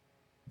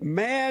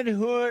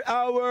Manhood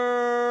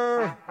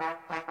Hour.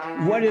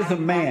 What is a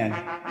man?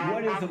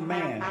 What is a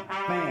man?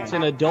 It's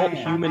an adult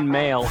human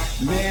male.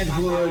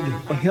 Manhood.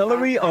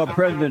 Hillary or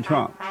President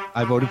Trump?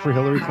 I voted for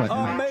Hillary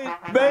Clinton.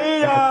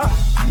 Beta.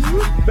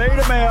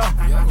 Beta male.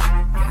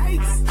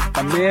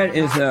 A man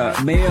is a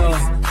male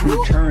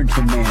who turns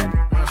to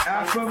man.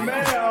 Alpha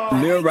male.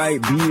 Live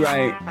right, be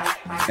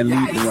right, and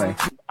lead the way.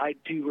 I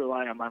do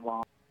rely on my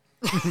mom.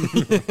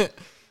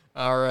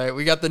 All right,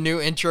 we got the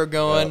new intro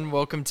going. Yep.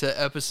 Welcome to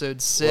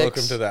episode 6.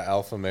 Welcome to the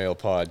Alpha Male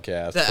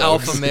Podcast. The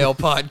folks. Alpha Male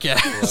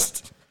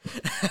Podcast.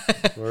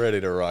 We're ready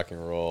to rock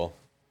and roll.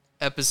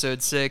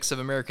 Episode 6 of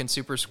American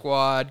Super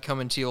Squad,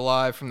 coming to you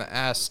live from the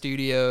Ass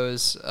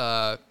Studios.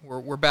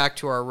 We're back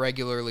to our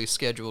regularly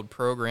scheduled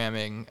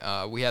programming.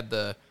 We had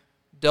the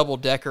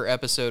double-decker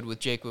episode with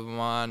Jacob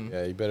Amon.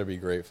 Yeah, you better be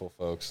grateful,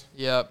 folks.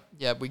 Yep.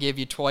 We gave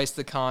you twice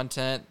the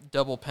content,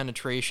 double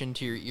penetration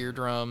to your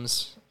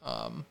eardrums.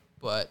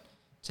 But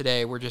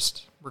today we're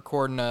just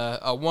recording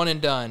a one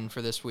and done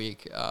for this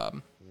week.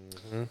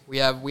 We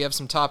have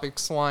some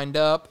topics lined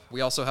up.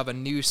 We also have a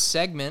new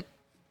segment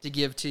to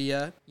give to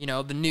you. You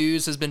know, the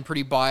news has been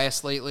pretty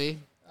biased lately.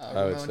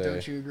 I would say,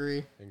 don't you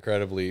agree?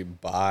 Incredibly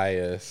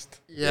biased.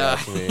 Yeah.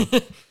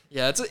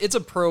 Yeah, it's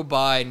a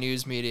pro-buy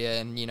news media,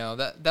 and you know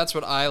that's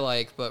what I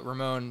like. But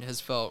Ramon has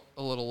felt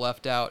a little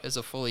left out as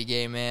a fully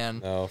gay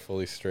man. No,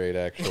 fully straight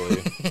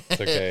actually.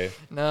 It's okay.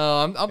 No,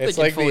 I'm it's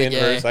thinking like fully the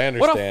inverse. gay. I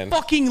understand. What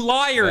a fucking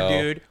liar,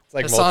 dude! It's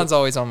like Hassan's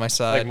always on my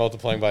side. Like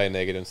multiplying by a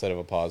negative instead of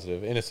a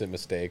positive. Innocent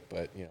mistake,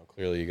 but you know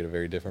clearly you get a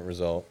very different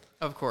result.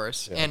 Of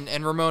course, yeah.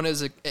 and Ramon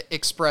has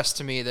expressed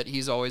to me that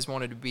he's always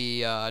wanted to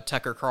be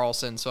Tucker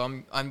Carlson,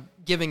 so I'm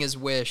giving his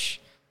wish.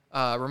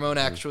 Ramon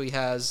actually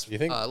has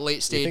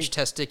late-stage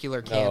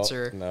testicular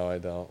cancer. No, I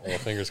don't. Well,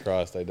 fingers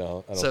crossed I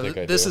don't. I don't so think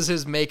I do. This is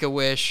his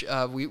Make-A-Wish.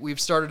 We've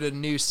started a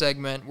new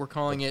segment. We're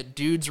calling it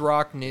Dudes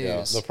Rock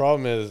News. Yeah, the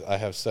problem is I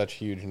have such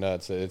huge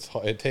nuts that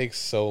it takes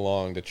so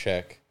long to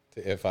check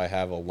if I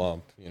have a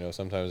lump. You know,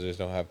 sometimes I just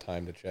don't have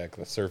time to check.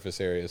 The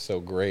surface area is so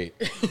great.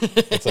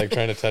 It's like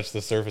trying to touch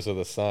the surface of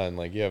the sun.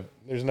 Like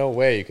there's no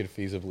way you could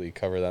feasibly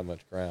cover that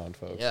much ground,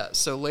 folks. Yeah,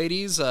 so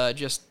ladies,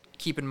 just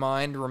keep in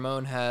mind,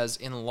 Ramon has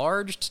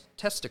enlarged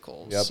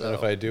testicles. Yep, so. And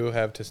if I do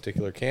have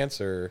testicular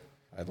cancer,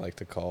 I'd like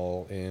to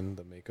call in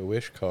the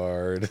Make-A-Wish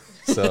card.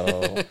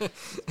 So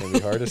it's going to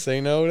be hard to say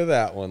no to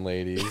that one,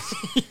 ladies.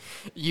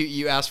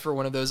 You ask for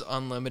one of those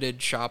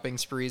unlimited shopping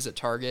sprees at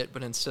Target,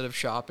 but instead of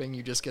shopping,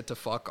 you just get to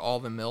fuck all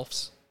the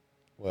MILFs.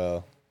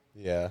 Well,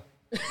 yeah.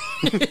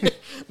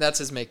 That's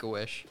his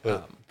Make-A-Wish.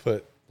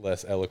 Put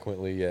less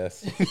eloquently,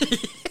 yes.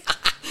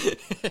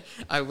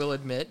 I will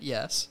admit,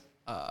 yes.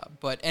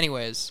 But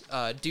anyways,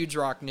 Dudes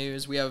Rock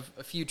News. We have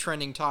a few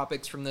trending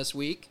topics from this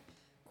week.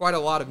 Quite a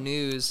lot of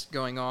news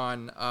going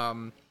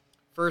on.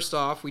 First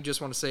off, we just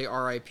want to say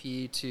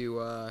R.I.P.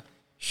 to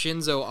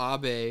Shinzo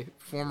Abe,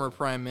 former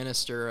Prime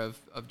Minister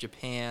of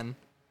Japan.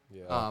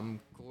 Yeah.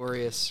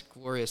 Glorious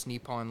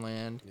Nippon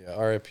land. Yeah,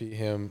 R.I.P.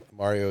 him.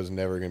 Mario's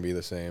never going to be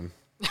the same.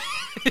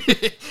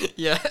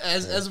 Yeah,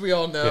 as we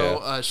all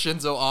know,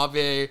 Shinzo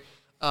Abe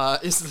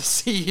is the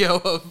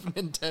CEO of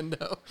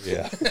Nintendo.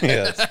 Yeah,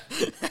 yes.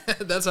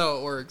 That's how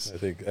it works. I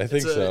think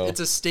so. It's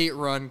a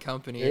state-run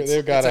company. It's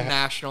a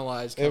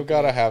nationalized company. They've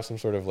got to have some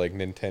sort of like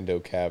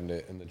Nintendo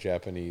cabinet in the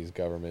Japanese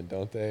government,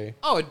 don't they?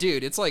 Oh,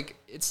 dude, it's like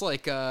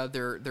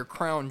their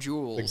crown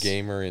jewels. The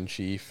gamer in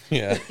chief.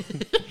 Yeah.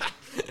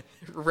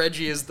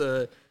 Reggie is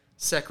the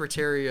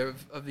Secretary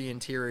of the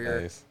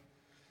Interior. Nice.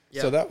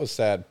 Yep. So that was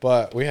sad,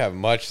 but we have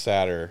much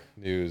sadder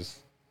news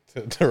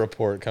to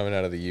report coming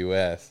out of the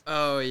U.S.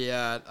 Oh,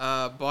 yeah.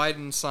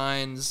 Biden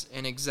signs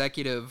an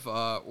executive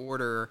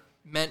order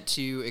meant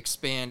to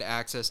expand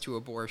access to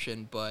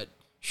abortion, but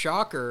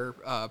shocker,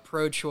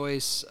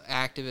 pro-choice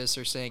activists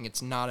are saying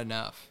it's not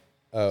enough.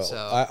 Oh,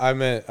 so. I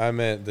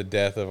meant the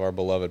death of our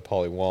beloved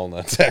Polly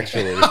Walnuts,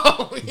 actually.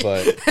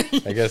 But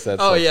I guess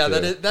that's... Oh, yeah,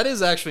 that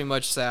is actually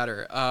much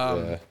sadder.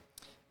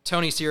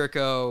 Tony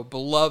Sirico,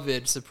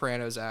 beloved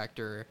Sopranos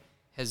actor,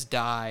 has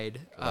died.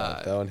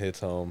 That one hits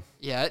home.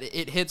 Yeah,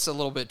 it hits a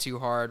little bit too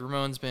hard.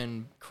 Ramon's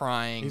been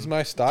crying. He's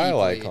my style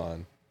deeply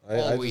icon.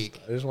 all week.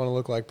 I just want to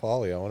look like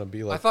Pauly. I want to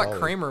be like I thought Pauly.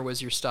 Kramer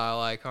was your style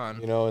icon.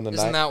 You know,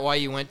 isn't that why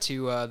you went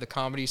to the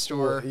Comedy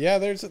Store? Well, yeah,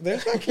 there's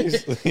actually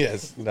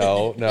yes,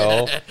 no.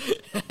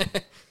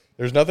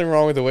 There's nothing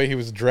wrong with the way he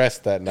was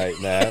dressed that night,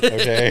 Matt.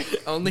 Okay.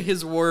 Only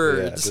his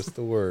words. Yeah, just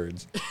the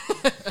words.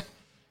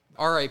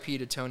 R.I.P.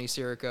 to Tony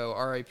Sirico.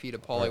 R.I.P. to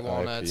Pauly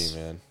Walnuts.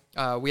 R.I.P.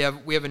 man. We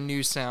have a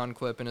new sound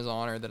clip in his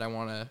honor that I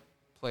want to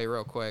play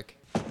real quick.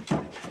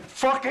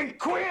 Fucking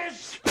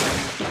quiz!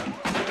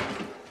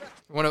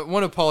 One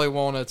of Pauly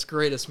Walnut's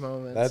greatest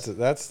moments.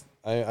 That's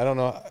I don't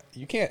know.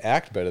 You can't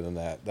act better than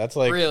that. That's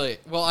like really.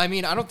 Well, I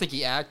mean, I don't think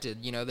he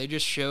acted. You know, they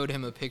just showed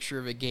him a picture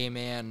of a gay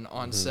man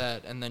on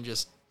set and then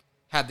just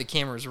had the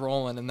cameras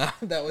rolling, and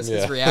that was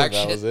his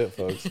reaction. That was it,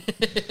 folks.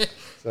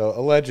 So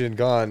a legend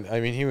gone. I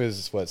mean, he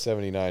was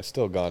 79,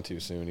 still gone too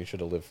soon. He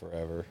should have lived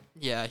forever.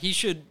 Yeah, he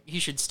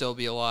should still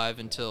be alive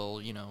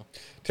until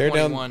tear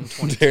 21, down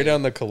 22. tear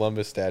down the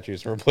Columbus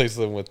statues and replace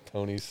them with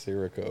Tony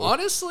Sirico.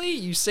 Honestly,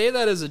 you say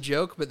that as a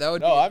joke, but that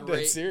would I'm be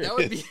dead serious. that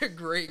would be a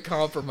great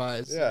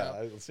compromise.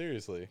 Yeah,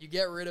 seriously. You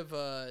get rid of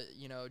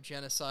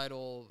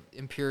genocidal,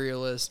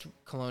 imperialist,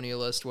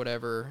 colonialist,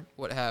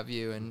 what have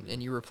you,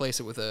 and you replace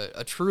it with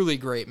a truly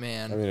great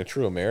man. I mean, a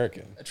true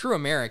American. A true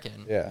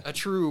American. Yeah. A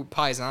true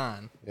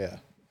paisan. Yeah.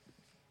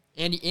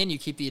 And you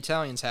keep the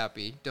Italians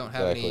happy. Don't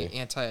have any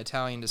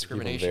anti-Italian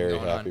discrimination Very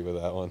going on. happy with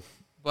that one.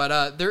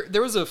 But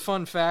there was a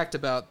fun fact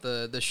about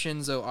the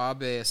Shinzo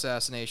Abe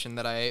assassination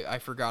that I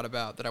forgot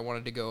about that I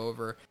wanted to go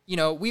over.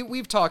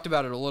 We've talked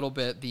about it a little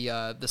bit,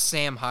 the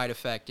Sam Hyde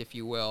effect, if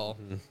you will,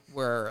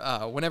 where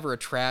whenever a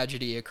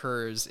tragedy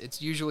occurs,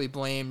 it's usually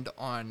blamed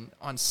on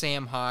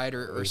Sam Hyde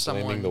or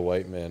someone. Blaming the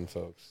white man,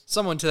 folks.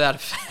 Someone to that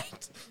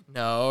effect.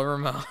 No,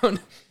 Ramon.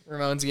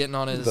 Ramon's getting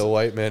on his the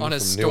white man on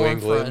his from New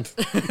England.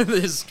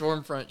 his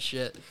Stormfront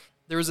shit.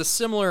 There was a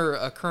similar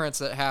occurrence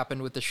that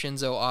happened with the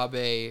Shinzo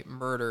Abe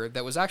murder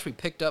that was actually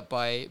picked up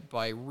by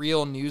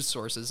real news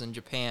sources in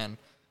Japan.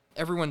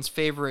 Everyone's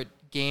favorite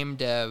game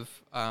dev,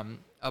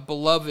 a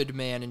beloved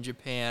man in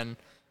Japan,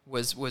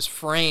 was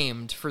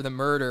framed for the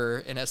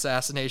murder and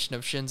assassination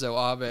of Shinzo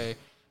Abe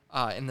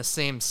in the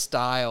same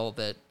style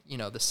that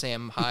the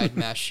Sam Hyde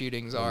mass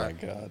shootings are. Oh my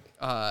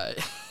god.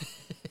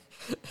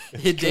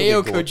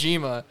 Hideo cool.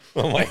 Kojima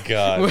Oh my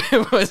god.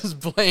 was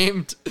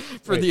blamed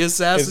for the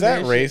assassination. Is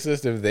that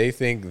racist if they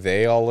think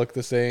they all look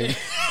the same?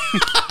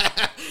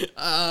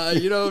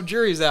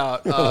 Jury's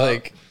out.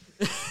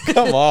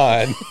 Come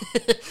on.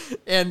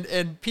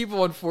 And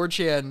people on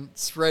 4chan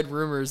spread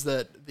rumors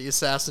that the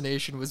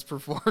assassination was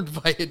performed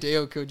by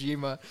Hideo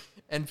Kojima,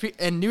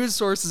 and news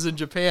sources in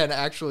Japan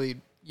actually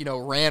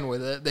ran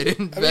with it. They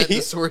didn't vet the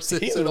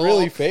sources he's at all.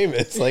 really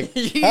famous.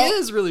 He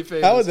is really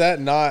famous. How would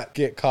that not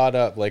get caught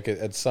up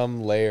at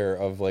some layer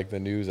of the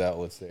news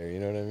outlets there? You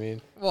know what I mean?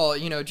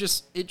 Well,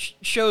 just it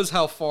shows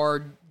how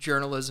far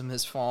journalism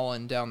has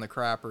fallen down the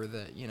crapper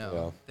that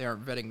they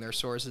aren't vetting their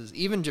sources.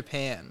 Even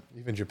Japan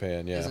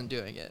isn't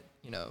doing it.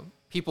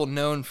 People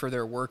known for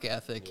their work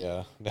ethic.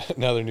 Yeah.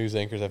 Now their news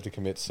anchors have to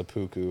commit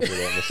seppuku for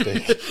that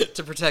mistake.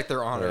 To protect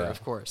their honor,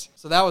 of course.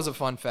 So that was a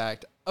fun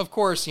fact. Of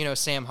course,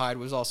 Sam Hyde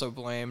was also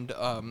blamed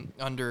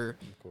under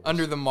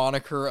the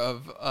moniker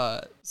of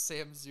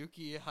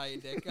Samzuki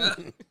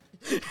Hideka.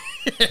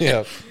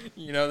 Yeah.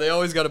 They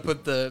always got to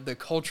put the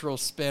cultural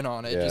spin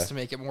on it just to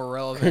make it more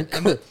relevant.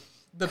 And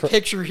the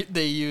picture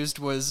they used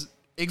was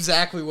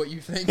exactly what you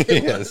think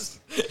it was.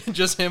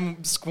 Just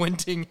him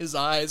squinting his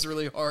eyes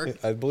really hard.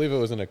 I believe it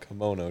was in a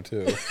kimono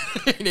too.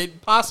 And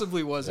it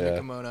possibly was in a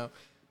kimono.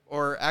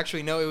 Or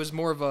actually, no, it was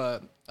more of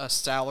a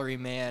salary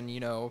man,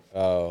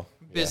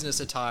 business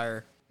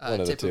attire.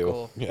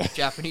 Typical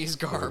Japanese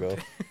garb.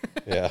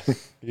 Yeah.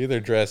 You either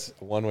dress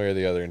one way or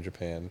the other in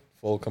Japan.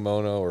 Full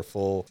kimono or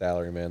full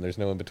salary man. There's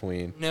no in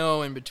between.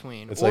 No in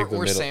between. It's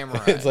or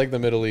samurai. It's like the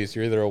Middle East.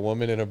 You're either a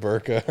woman in a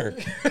burqa or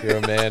you're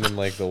a man in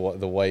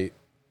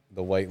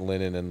the white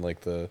linen and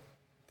the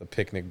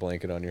picnic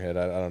blanket on your head.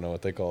 I don't know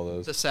what they call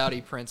those. The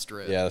Saudi prince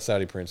drip. Yeah, the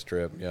Saudi prince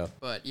drip. Yeah.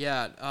 But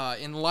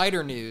in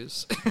lighter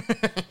news,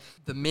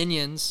 The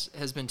Minions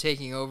has been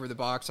taking over the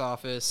box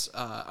office.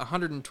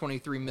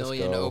 123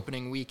 million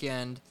opening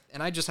weekend.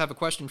 And I just have a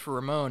question for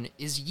Ramon: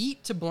 is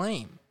Yeet to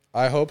blame?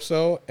 I hope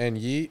so. And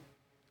Yeet,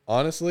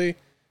 honestly,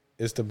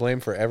 is to blame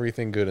for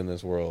everything good in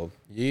this world.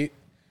 Yeet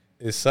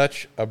is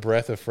such a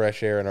breath of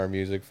fresh air in our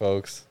music,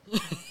 folks.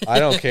 I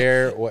don't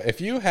care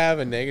if you have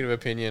a negative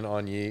opinion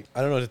on Yeet.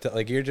 I don't know what to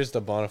tell. You're just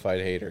a bona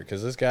fide hater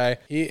because this guy,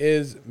 he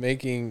is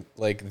making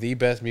the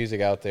best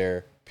music out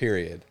there.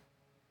 Period.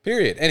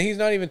 And he's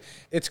not even.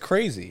 It's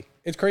crazy.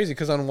 It's crazy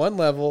because on one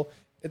level,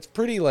 it's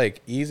pretty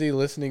easy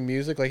listening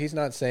music. He's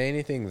not saying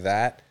anything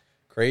that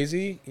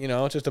crazy,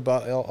 it's just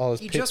about all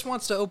his... He just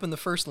wants to open the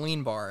first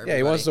lean bar. Everybody. Yeah,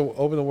 he wants to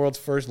open the world's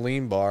first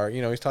lean bar.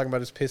 He's talking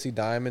about his pissy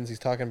diamonds. He's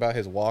talking about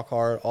his walk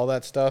hard, all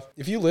that stuff.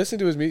 If you listen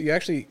to his music, you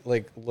actually,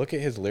 look at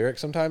his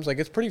lyrics sometimes.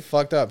 It's pretty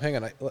fucked up. Hang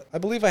on. I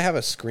believe I have a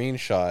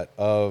screenshot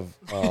of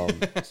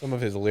some of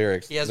his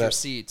lyrics. He has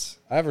receipts.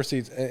 I have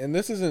receipts. And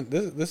this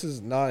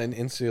is not an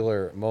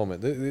insular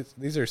moment.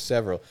 These are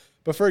several.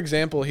 But, for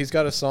example, he's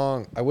got a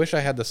song. I wish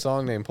I had the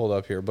song name pulled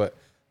up here, but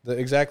the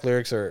exact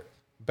lyrics are...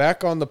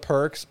 Back on the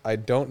perks, I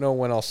don't know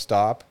when I'll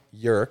stop.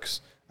 Yerks.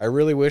 I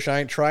really wish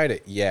I ain't tried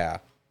it. Yeah.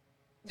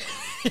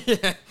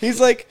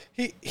 He's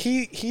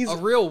he's a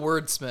real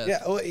wordsmith. Yeah,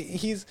 well,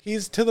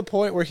 he's to the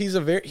point where he's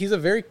a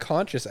very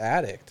conscious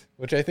addict,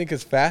 which I think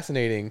is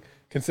fascinating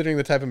considering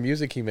the type of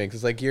music he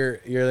makes. It's you're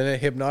in a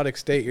hypnotic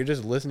state. You're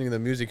just listening to the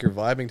music. You're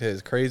vibing to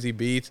his crazy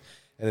beats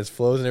and his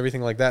flows and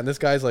everything like that. And this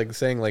guy's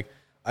saying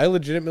I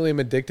legitimately am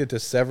addicted to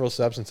several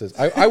substances.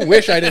 I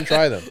wish I didn't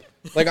try them.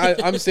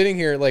 I'm sitting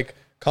here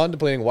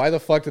contemplating why the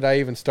fuck did I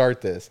even start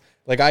this?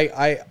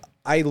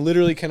 I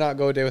literally cannot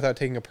go a day without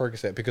taking a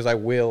Percocet because I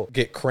will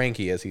get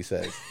cranky, as he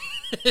says.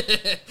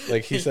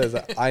 Like he says,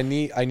 I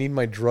need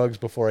my drugs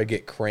before I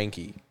get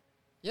cranky.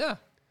 Yeah.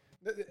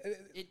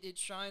 It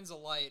shines a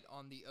light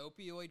on the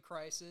opioid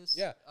crisis.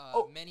 Yeah.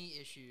 Many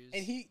issues.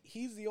 And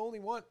he's the only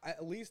one,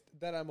 at least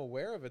that I'm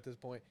aware of at this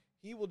point.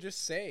 He will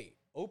just say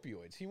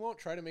opioids. He won't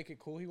try to make it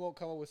cool. He won't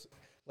come up with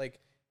like.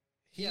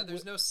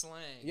 There's no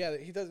slang. Yeah,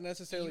 he doesn't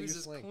necessarily use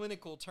use slang.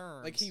 clinical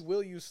terms. Like he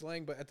will use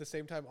slang, but at the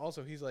same time,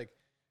 also he's like,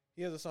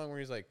 he has a song where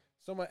he's like,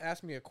 someone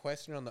asked me a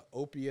question on the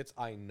opiates,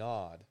 I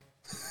nod.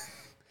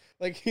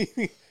 Like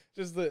he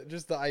just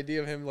the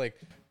idea of him like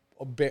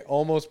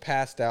almost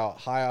passed out,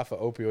 high off of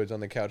opioids on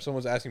the couch.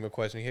 Someone's asking him a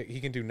question.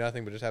 He can do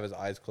nothing but just have his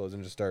eyes closed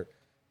and just start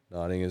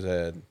nodding his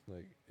head.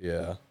 Like,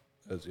 yeah,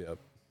 that's yep.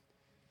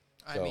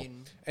 I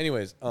mean,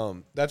 anyways,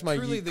 that's my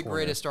truly Yeet the corner.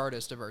 greatest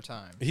artist of our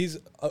time. He's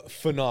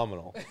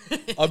phenomenal,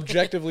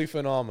 objectively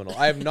phenomenal.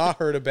 I have not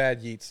heard a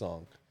bad Yeet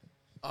song.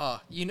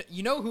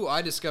 You know who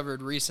I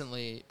discovered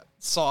recently?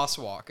 Sauce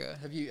Walka.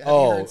 Have you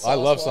heard Sauce I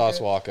love Walka? Sauce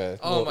Walka.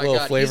 Oh my little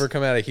God, flavor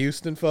come out of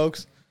Houston,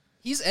 folks.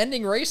 He's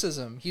ending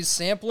racism. He's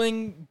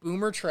sampling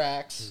boomer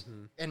tracks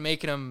and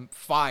making them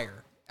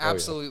fire.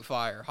 Absolute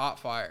fire. Hot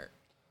fire.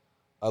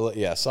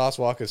 Sauce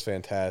Walka is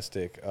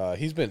fantastic.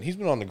 He's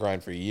been on the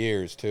grind for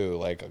years too.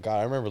 Like, God,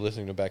 I remember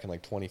listening to him back in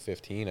like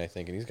 2015, I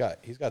think, and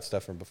he's got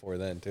stuff from before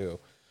then too.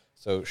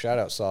 So shout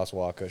out Sauce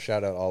Walka.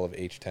 Shout out all of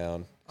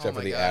H-Town, except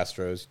for the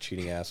Astros,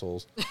 cheating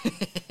assholes.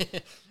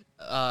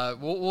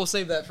 We'll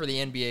save that for the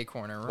NBA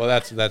corner. Right?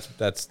 Well,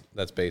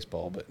 that's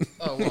baseball, but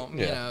oh well,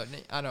 you know,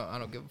 I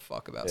don't give a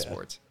fuck about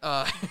sports.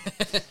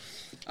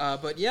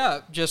 But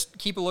yeah, just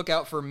keep a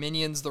lookout for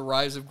Minions: The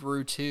Rise of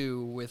Gru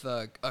 2 with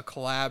a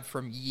collab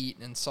from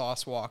Yeet and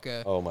Sauce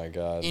Walka. Oh my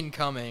God,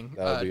 incoming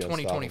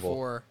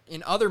 2024.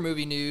 In other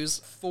movie news,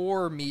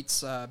 Thor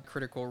meets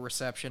critical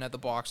reception at the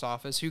box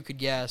office. Who could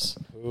guess?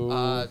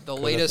 The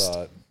latest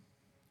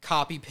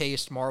copy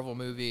paste Marvel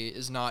movie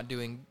is not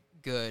doing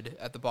good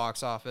at the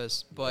box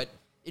office, but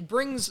it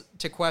brings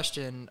to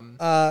question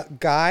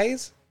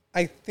guys,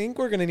 I think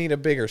we're gonna need a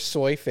bigger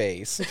soy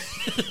face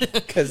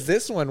because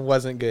this one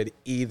wasn't good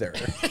either.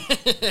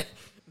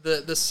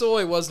 the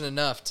soy wasn't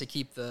enough to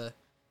keep the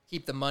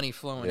money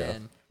flowing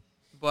in,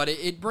 but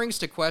it brings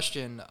to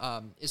question,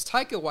 is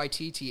Taika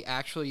Waititi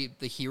actually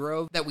the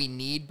hero that we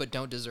need but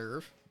don't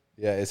deserve?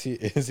 Yeah, is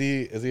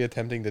he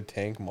attempting to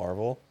tank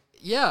Marvel?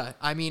 Yeah,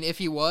 I mean, if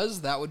he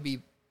was, that would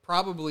be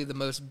probably the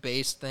most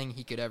base thing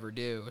he could ever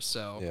do.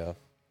 So yeah,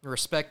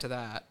 respect to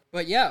that.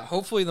 But yeah,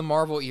 hopefully the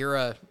Marvel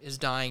era is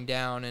dying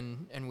down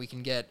and we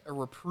can get a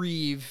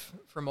reprieve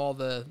from all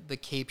the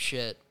cape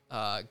shit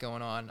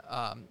going on.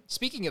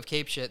 Speaking of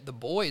cape shit, The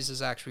Boys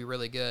is actually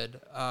really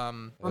good.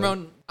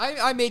 Ramon,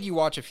 I made you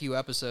watch a few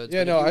episodes.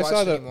 Yeah, no,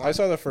 I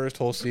saw the first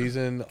whole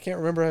season. I can't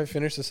remember if I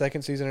finished the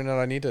second season or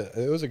not.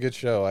 It was a good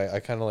show. I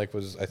kind of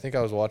I think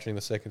I was watching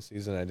the second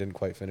season. I didn't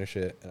quite finish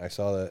it, and I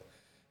saw that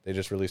they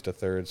just released a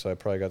third, so I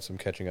probably got some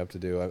catching up to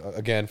do.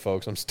 Again,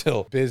 folks, I'm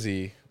still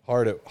busy,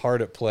 hard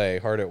at play,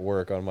 hard at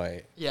work on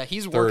my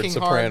he's third working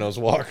Sopranos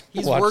hard.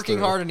 He's working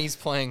hard and he's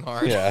playing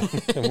hard. Yeah,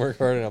 I work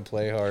hard and I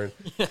play hard.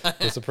 Yeah.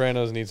 The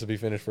Sopranos needs to be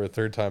finished for a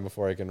third time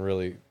before I can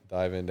really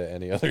dive into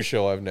any other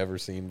show I've never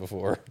seen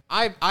before.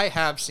 I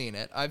have seen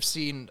it. I've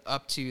seen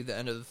up to the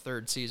end of the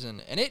third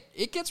season, and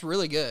it gets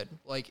really good.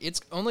 Like, it's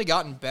only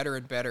gotten better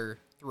and better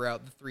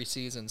throughout the 3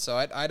 seasons, so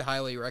I'd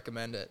highly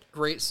recommend it.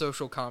 Great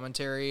social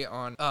commentary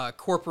on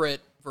corporate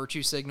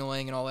virtue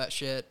signaling and all that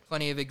shit.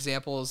 Plenty of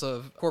examples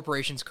of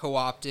corporations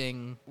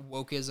co-opting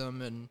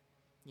wokeism and,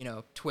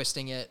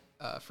 twisting it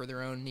for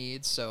their own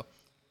needs. So,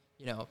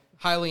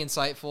 highly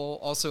insightful.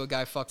 Also, a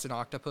guy fucks an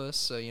octopus,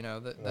 so,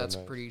 that's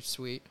nice. Pretty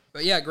sweet.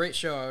 But yeah, great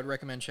show. I would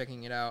recommend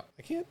checking it out.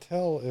 I can't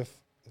tell if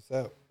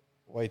that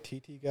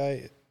Waititi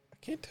guy, I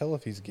can't tell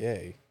if he's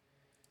gay.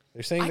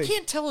 They're saying I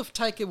can't tell if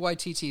Taika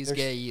Waititi is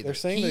gay either. They're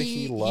saying that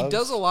he loves... He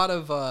does a lot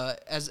of,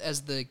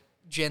 as the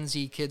Gen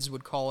Z kids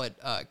would call it,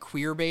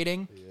 queer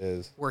baiting. He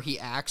is. Where he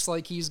acts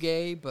like he's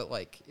gay, but,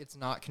 it's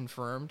not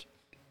confirmed.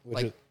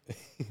 I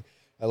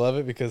love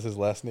it because his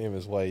last name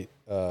is Waititi.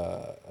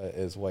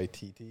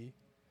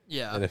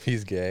 Yeah. And if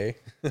he's gay,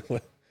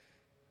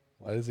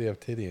 why does he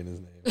have titty in his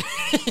name?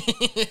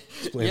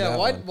 Yeah,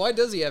 why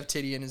does he have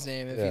titty in his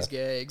name if he's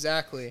gay?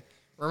 Exactly.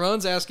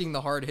 Ramon's asking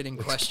the hard-hitting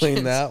questions.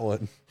 Explain that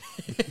one.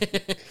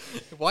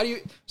 Why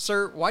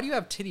do you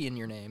have titty in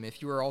your name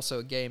if you are also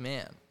a gay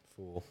man?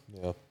 Fool,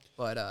 yeah.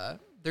 But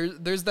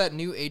there's that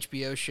new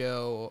HBO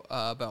show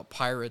about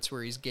pirates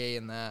where he's gay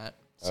in that.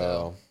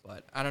 So,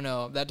 but I don't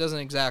know. That doesn't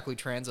exactly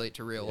translate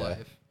to real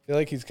life. I feel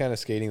like he's kind of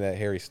skating that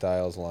Harry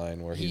Styles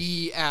line where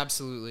he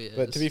absolutely is.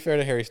 But to be fair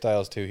to Harry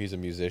Styles too, he's a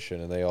musician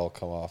and they all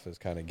come off as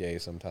kind of gay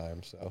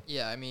sometimes. So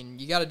yeah, I mean,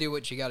 you got to do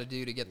what you got to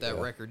do to get that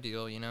record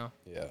deal, Yeah.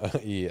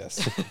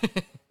 Yes.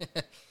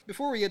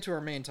 Before we get to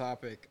our main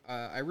topic,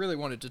 I really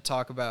wanted to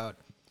talk about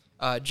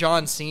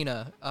John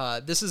Cena.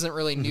 This isn't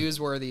really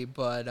newsworthy,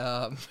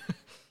 but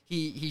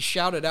he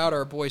shouted out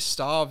our boy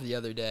Stav the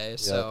other day.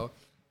 So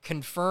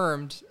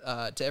confirmed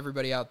to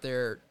everybody out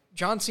there,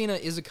 John Cena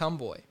is a cum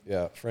boy.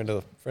 Yeah, friend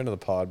of the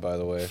pod, by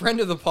the way. Friend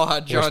of the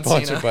pod, We're John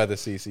sponsored Cena. by the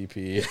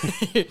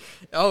CCP.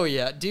 Oh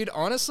yeah, dude.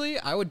 Honestly,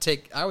 I would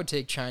take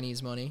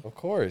Chinese money. Of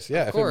course,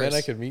 yeah. Of If it meant I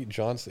course. could meet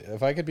John Cena,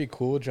 if I could be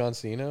cool with John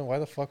Cena, why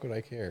the fuck would I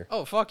care?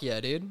 Oh fuck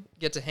yeah, dude.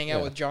 Get to hang out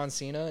Yeah. with John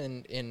Cena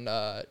in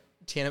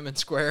Tiananmen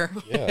Square.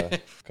 Yeah,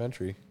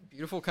 country.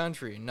 Beautiful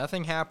country.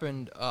 Nothing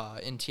happened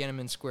in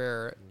Tiananmen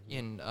Square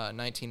in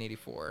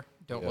 1984.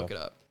 Don't look Yeah.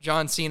 it up.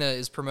 John Cena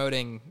is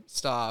promoting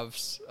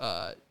Stav's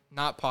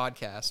not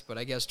podcast, but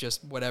I guess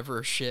just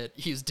whatever shit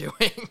he's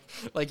doing.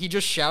 Like he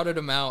just shouted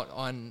him out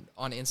on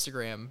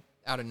Instagram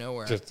out of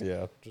nowhere. Just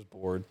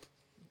bored.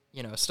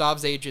 You know,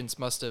 Stav's agents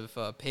must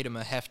have paid him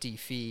a hefty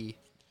fee,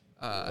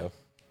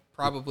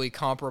 probably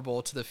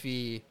comparable to the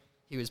fee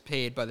he was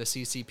paid by the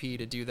CCP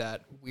to do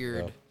that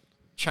weird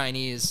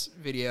Chinese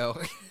video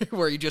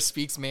where he just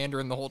speaks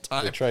Mandarin the whole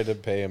time. They tried to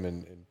pay him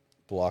in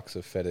blocks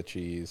of feta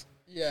cheese.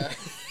 Yeah.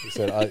 He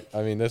said,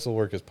 I mean, this will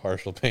work as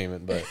partial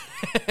payment, but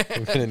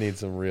I'm going to need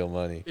some real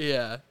money.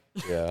 Yeah.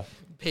 Yeah.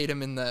 Paid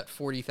him in that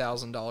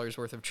 $40,000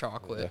 worth of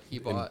chocolate he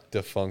In bought.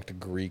 defunct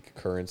Greek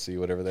currency,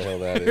 whatever the hell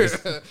that is.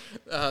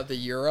 The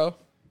euro?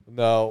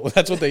 No,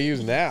 that's what they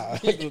use now.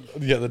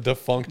 Yeah, the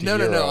defunct No,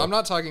 euro. no. I'm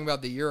not talking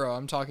about the euro.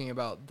 I'm talking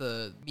about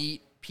the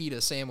meat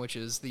pita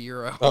sandwiches, the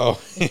euro. Oh,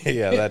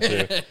 yeah,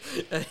 that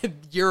too.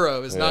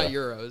 Euro is not Yeah.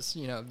 euros.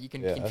 You know, you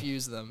can Yeah.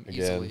 confuse them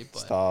Again, easily.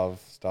 But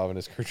Stav and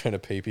his crew trying to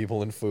pay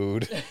people in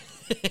food.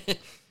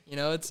 you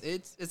know, it's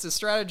a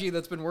strategy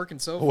that's been working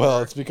so far.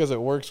 Well, it's because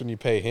it works when you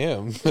pay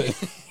him.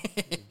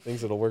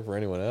 Thinks it'll work for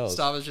anyone else.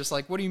 Stav is just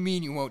like, what do you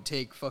mean you won't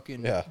take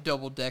fucking Yeah.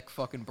 double deck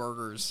fucking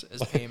burgers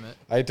as payment?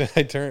 I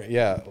turned,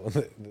 yeah.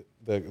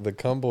 The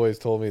cum boys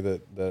told me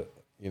that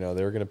you know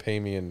they were going to pay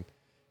me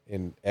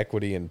in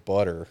equity and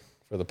butter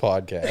for the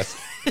podcast.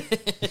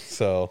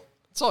 So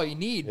That's all you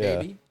need, Yeah.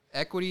 baby.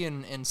 Equity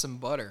and some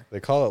butter. they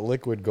call it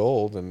liquid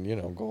gold, and you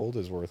know gold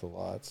is worth a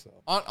lot. So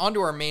On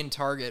to our main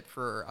target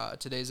for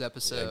today's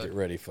episode. yeah, get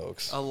ready,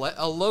 folks. A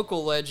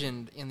local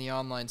legend in the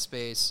online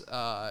space,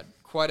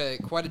 quite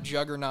a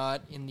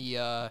juggernaut in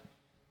the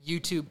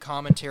YouTube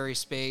commentary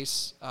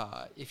space.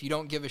 If you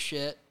don't give a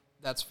shit,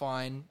 that's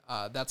fine.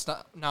 That's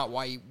not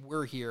why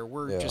we're here.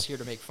 We're Yeah. just here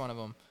to make fun of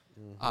him.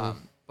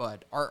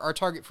 But our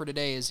target for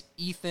today is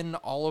Ethan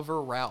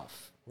Oliver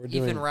Ralph.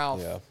 Ethan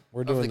Ralph. Yeah,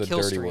 we're of doing the Kill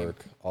dirty Stream.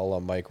 work, a la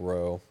Mike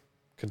Rowe,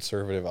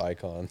 conservative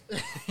icon.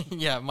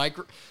 Yeah, my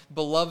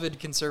beloved I'm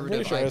conservative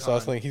pretty sure I icon. saw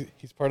something.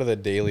 He's part of the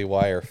Daily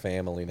Wire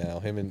family now.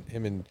 Him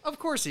and Of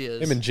course he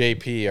is.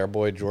 JP, our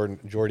boy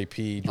Jordy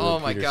P. Oh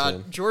my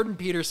Peterson. god, Jordan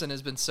Peterson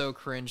has been so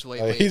cringe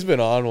lately. He's been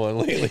on one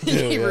lately too.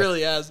 He yeah.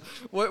 really has.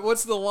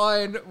 What's the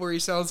line where he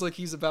sounds like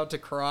he's about to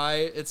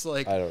cry? It's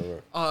like, I don't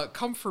remember.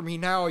 come for me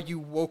now, you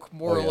woke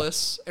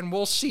moralists, and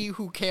we'll see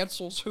who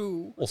cancels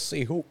who. We'll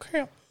see who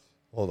can.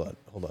 Hold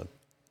on.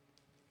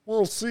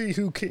 We'll see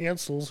who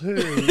cancels who.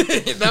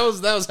 that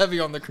was heavy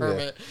on the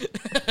Kermit.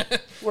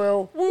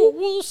 Well,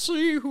 We'll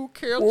see who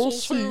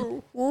cancels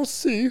who. We'll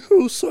see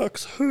who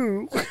sucks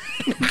who.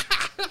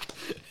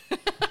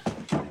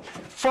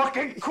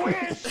 Fucking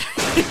quit!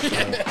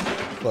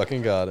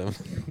 Fucking got him.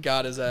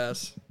 Got his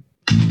ass.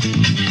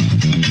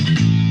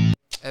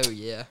 Oh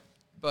yeah.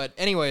 But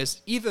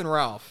anyways, Ethan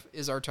Ralph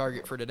is our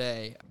target for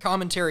today.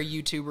 Commentary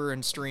YouTuber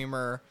and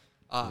streamer,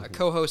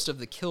 co-host of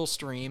the Kill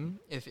Stream,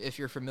 if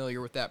you're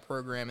familiar with that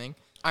programming.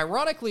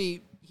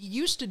 Ironically, he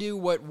used to do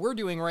what we're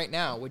doing right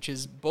now, which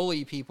is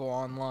bully people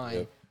online.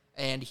 Yep.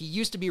 And he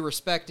used to be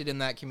respected in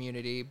that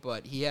community,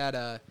 but he had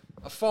a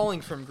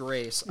falling from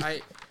grace.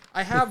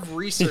 I have He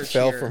research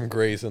fell here. from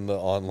grace in the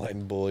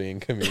online bullying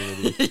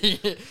community.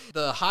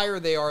 The higher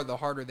they are, the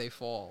harder they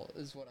fall,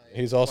 is what I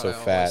He's also what I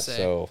always fat, say.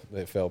 so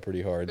it fell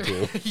pretty hard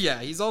too. Yeah,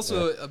 he's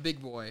also a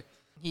big boy.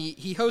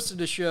 He hosted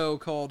a show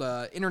called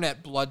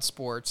Internet Blood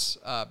Sports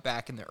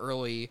back in the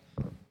early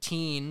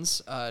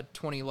teens,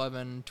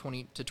 2011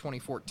 to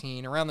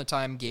 2014, around the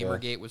time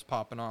Gamergate was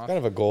popping off. Kind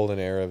of a golden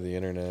era of the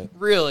internet.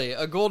 Really,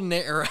 a golden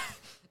era.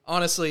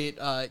 Honestly,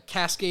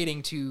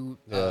 cascading to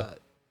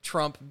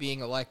Trump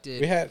being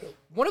elected. We had,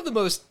 One of the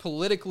most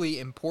politically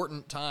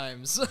important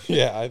times.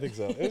 yeah, I think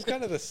so. It was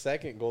kind of the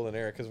second golden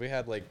era because we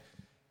had like,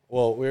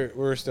 well, we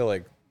were still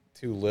like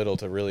too little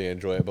to really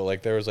enjoy it, but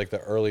like there was like the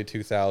early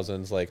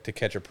 2000s, like To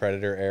Catch a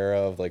Predator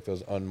era of like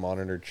those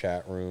unmonitored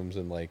chat rooms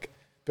and like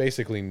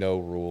basically no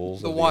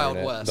rules. The of Wild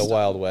internet. West. The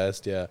Wild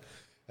West, yeah.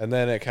 And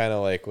then it kind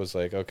of like was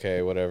like,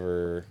 okay,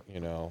 whatever, you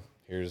know,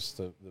 here's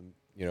the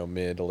you know,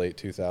 mid to late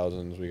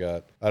 2000s. We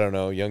got, I don't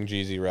know, Young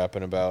Jeezy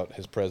rapping about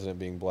his president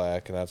being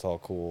black, and that's all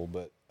cool.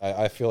 But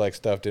I feel like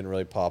stuff didn't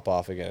really pop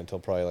off again until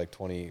probably like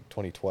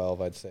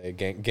 2012, I'd say.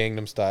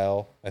 Gangnam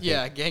Style. I think.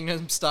 Yeah,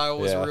 Gangnam Style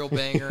was a real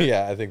banger.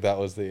 Yeah, I think that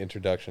was the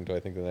introduction to, I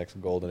think, the next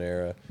golden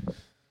era.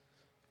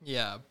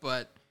 Yeah,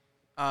 but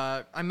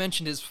I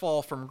mentioned his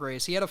fall from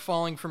grace. He had a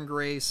falling from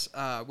grace,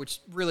 which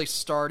really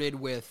started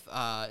with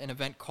an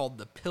event called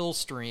the Pill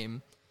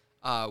Stream,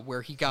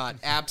 where he got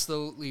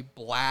absolutely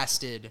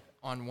blasted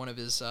on one of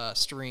his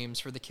streams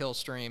for the Kill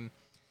Stream,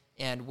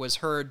 and was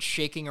heard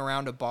shaking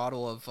around a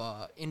bottle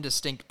of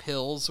indistinct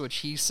pills, which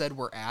he said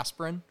were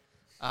aspirin.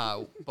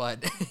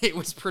 but it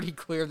was pretty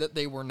clear that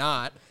they were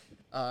not.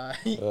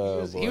 He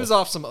boy. was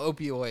off some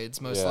opioids,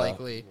 most Yeah,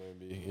 likely.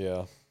 Maybe,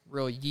 yeah.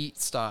 Real Yeet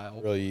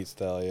style. Real Yeet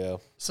style, yeah.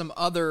 Some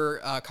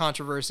other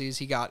controversies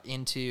he got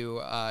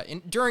into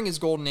during his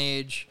golden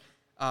age.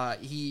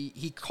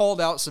 He called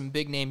out some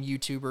big name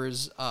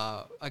YouTubers.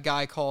 A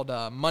guy called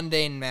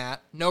Mundane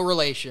Matt, no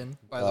relation,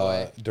 by the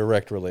way.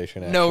 Direct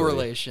relation, actually. No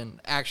relation,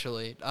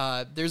 actually.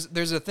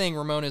 There's a thing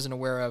Ramon isn't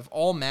aware of.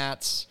 All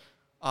Matts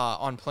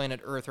on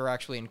planet Earth are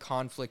actually in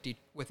conflict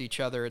with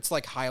each other. It's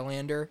like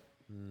Highlander.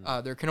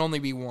 There can only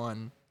be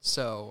one.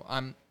 So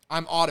I'm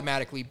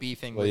automatically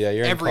beefing with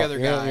every other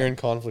guy. You're in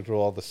conflict with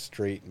all the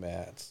straight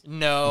Matts.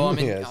 No,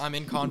 Yes. I'm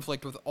in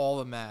conflict with all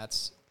the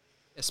Matts,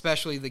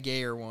 especially the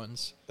gayer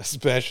ones.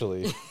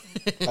 Especially.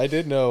 I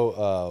did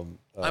know...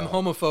 I'm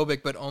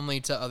homophobic, but only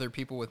to other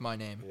people with my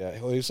name. Yeah,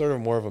 well, he's sort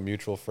of more of a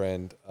mutual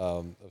friend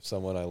of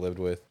someone I lived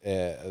with,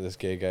 this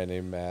gay guy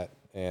named Matt,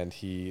 and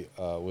he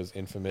was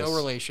infamous. No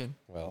relation.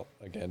 Well,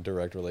 again,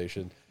 direct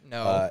relation.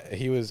 No.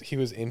 He was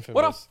infamous.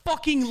 What a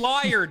fucking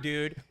liar,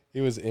 dude. He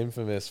was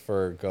infamous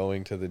for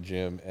going to the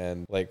gym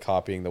and like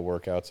copying the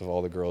workouts of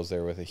all the girls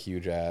there with a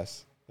huge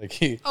ass.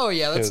 Like Oh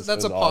yeah, that's it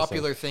was a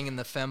popular awesome. thing in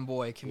the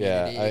femboy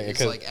community.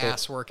 It's like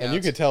ass workouts. And you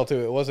could tell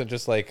too, it wasn't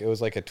just like, it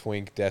was like a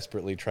twink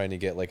desperately trying to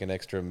get like an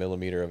extra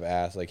millimeter of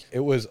ass. Like it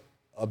was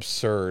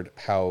absurd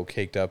how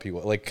caked up he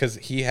was. Like, cause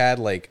he had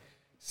like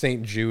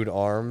St. Jude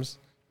arms.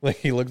 Like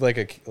he looked like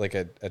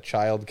a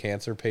child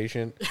cancer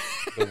patient,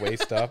 the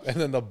waist up, and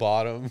then the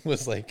bottom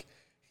was like,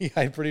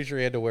 I'm pretty sure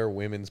he had to wear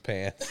women's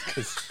pants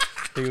because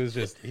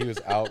he was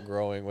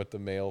outgrowing what the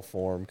male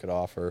form could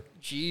offer.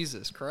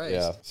 Jesus Christ.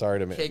 Yeah, sorry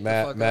to Cake the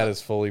Matt. fuck Matt up.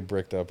 is fully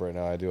bricked up right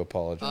now. I do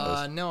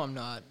apologize. No, I'm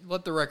not.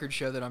 Let the record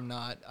show that I'm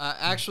not.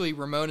 Actually,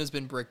 Ramon has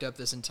been bricked up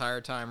this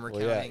entire time,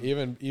 recounting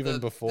even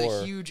before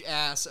the huge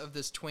ass of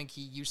this twink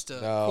he used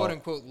to No, quote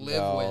unquote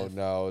live with.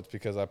 No, it's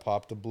because I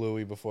popped the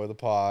Bluey before the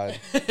pod.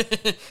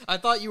 I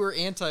thought you were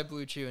anti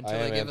Blue Chew until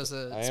they give us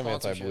a I am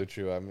sponsorship. anti Blue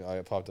Chew.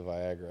 I popped a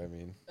Viagra. I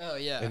mean, Oh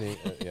yeah,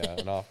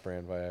 an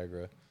off-brand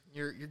Viagra.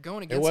 you're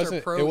going It against our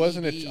wasn't. pro. It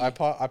wasn't ED. I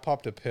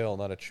popped a pill,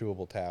 not a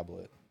chewable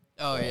tablet.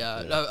 Oh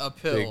yeah, a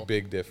pill.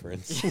 Big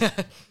difference.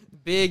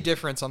 Big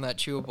difference on that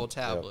chewable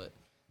tablet.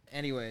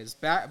 Anyways,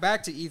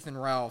 back to Ethan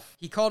Ralph.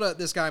 He called out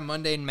this guy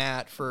Mundane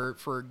Matt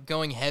for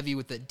going heavy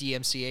with the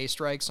DMCA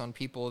strikes on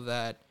people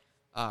that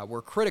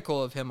were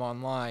critical of him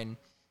online.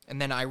 And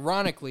then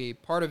ironically,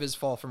 part of his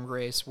fall from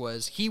grace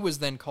was he was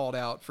then called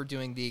out for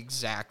doing the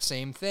exact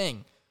same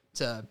thing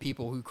to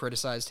people who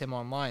criticized him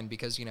online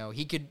because, you know,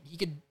 he could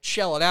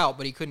shell it out,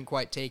 but he couldn't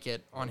quite take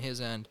it on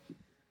his end.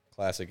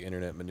 Classic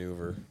internet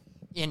maneuver.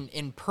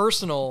 In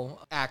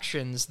personal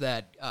actions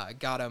that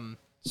got him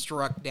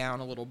struck down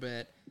a little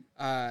bit,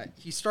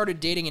 he started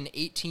dating an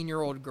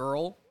 18-year-old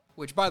girl,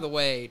 which, by the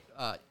way,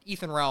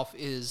 Ethan Ralph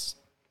is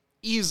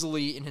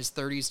easily in his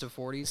 30s to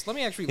 40s. Let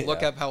me actually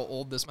look up how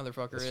old this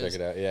motherfucker is. Check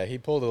it out. Yeah, he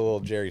pulled a little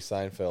Jerry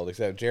Seinfeld,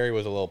 except Jerry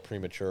was a little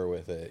premature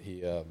with it.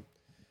 He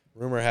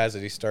rumor has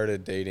it he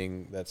started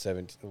dating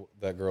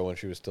that girl when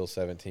she was still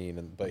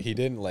 17, but he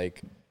didn't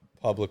like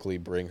publicly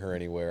bring her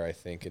anywhere, I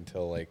think,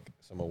 until like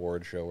some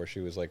award show where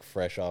she was like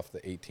fresh off the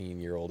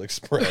 18-year-old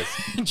Express.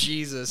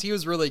 Jesus, he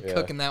was really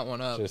cooking that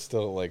one up. Just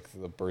still like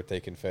the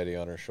birthday confetti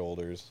on her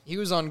shoulders. He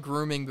was on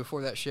grooming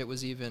before that shit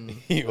was even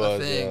He a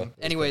was, thing.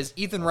 yeah. Anyways,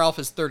 Ethan Ralph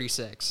is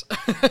 36.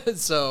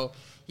 So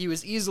he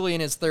was easily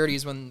in his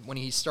 30s when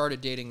he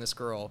started dating this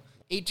girl.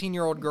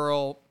 18-year-old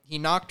girl, he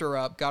knocked her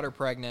up, got her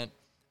pregnant,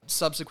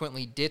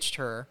 subsequently ditched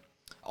her.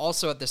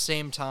 Also, at the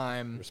same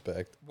time,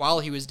 Respect.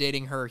 while he was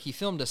dating her, he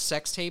filmed a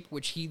sex tape,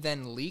 which he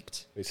then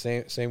leaked Wait,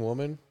 same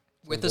woman?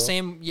 with the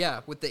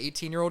girl? with the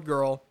 18-year-old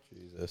girl.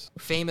 Jesus.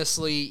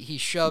 Famously, he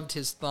shoved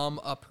his thumb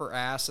up her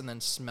ass and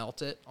then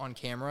smelt it on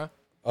camera.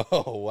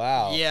 Oh,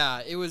 wow.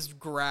 Yeah, it was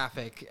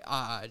graphic.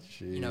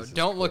 Jesus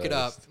Don't look it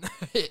up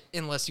Christ.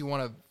 unless you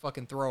want to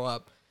fucking throw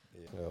up.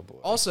 Oh, boy.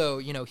 Also,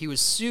 he was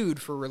sued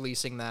for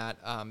releasing that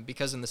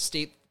because in the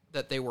state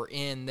that they were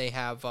in, they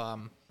have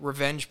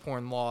revenge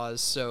porn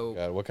laws. So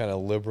God, what kind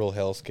of liberal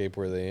hellscape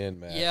were they in,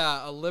 man?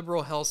 yeah, a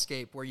liberal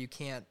hellscape where you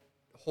can't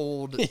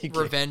hold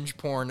revenge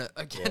porn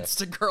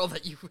against a girl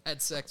that you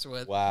had sex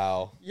with.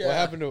 Wow. Yeah.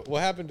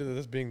 What happened to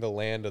this being the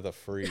land of the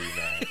free,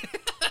 man?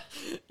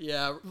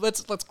 Yeah,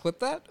 let's clip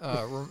that.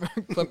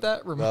 Clip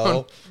that.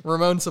 No.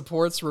 Ramon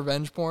supports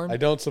revenge porn. I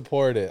don't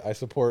support it. I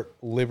support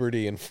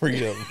liberty and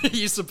freedom.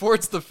 He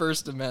supports the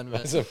First I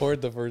Amendment.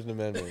 support the First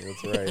Amendment.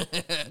 That's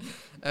right.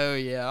 Oh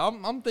yeah,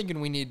 I'm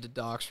thinking we need to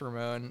dox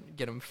Ramon,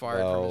 get him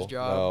fired from his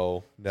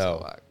job. No.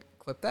 So,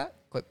 clip that.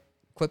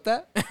 Clip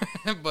that.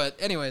 But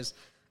anyways,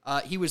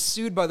 he was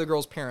sued by the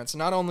girl's parents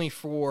not only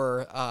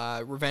for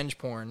revenge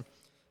porn,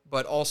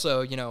 but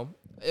also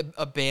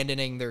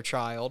abandoning their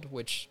child,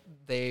 which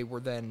they were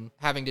then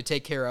having to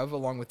take care of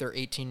along with their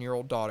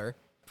 18-year-old daughter.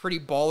 Pretty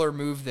baller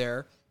move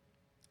there.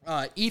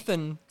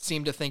 Ethan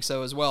seemed to think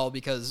so as well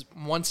because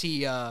once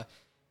he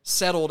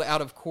settled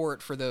out of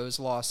court for those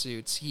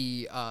lawsuits,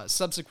 he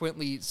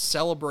subsequently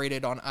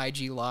celebrated on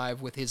IG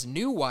Live with his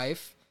new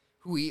wife,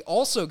 who he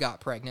also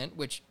got pregnant,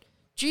 which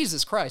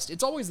Jesus Christ,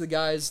 it's always the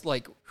guys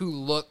like who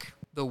look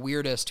the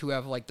weirdest who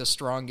have like the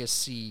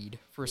strongest seed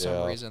for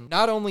some reason.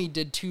 Not only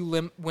did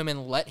two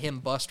women let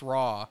him bust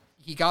Raw,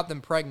 he got them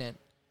pregnant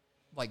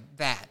like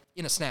that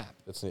in a snap.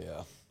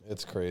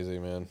 It's crazy,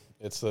 man.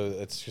 It's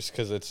just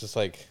because it's just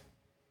like,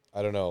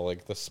 I don't know,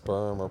 like the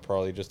sperm are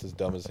probably just as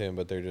dumb as him,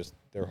 but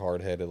they're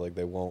hard headed. Like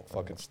they won't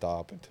fucking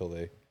stop until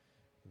they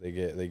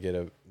get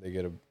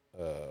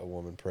a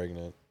woman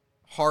pregnant.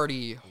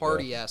 Hardy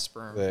ass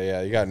sperm.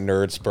 You got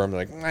nerd sperm.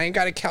 They're like, I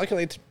got to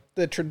calculate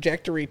the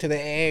trajectory to the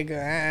egg.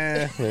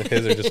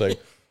 His are just like,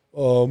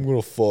 oh, I'm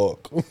gonna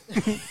fuck.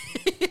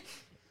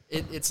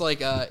 It's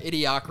like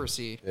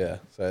Idiocracy. Yeah,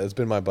 so it's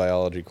been my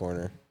biology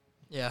corner.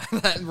 Yeah,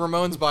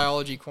 Ramon's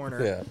biology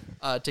corner.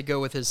 Yeah. To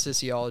go with his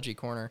sisiology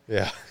corner.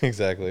 Yeah,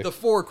 exactly. The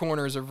four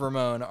corners of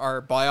Ramon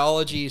are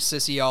biology,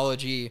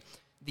 sisiology,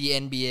 the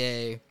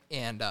NBA,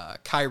 and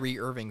Kyrie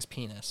Irving's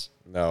penis.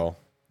 No.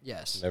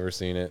 Yes. Never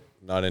seen it.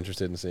 Not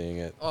interested in seeing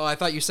it. Oh, I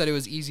thought you said it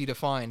was easy to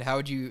find. How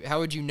would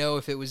you know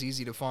if it was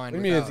easy to find?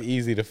 What do you mean it's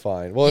easy to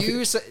find? Well,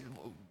 you said,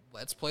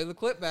 let's play the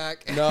clip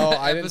back. No,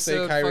 I didn't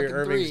say Kyrie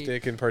Irving's 3.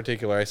 dick in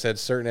particular. I said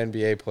certain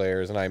NBA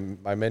players, and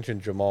I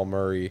mentioned Jamal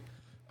Murray.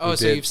 Oh,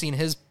 so you've seen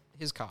his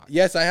cock?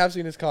 Yes, I have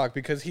seen his cock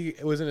because he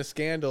was in a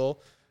scandal.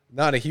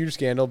 Not a huge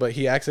scandal, but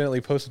he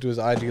accidentally posted to his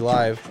IG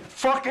Live.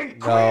 Fucking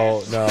No.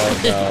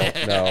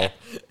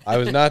 I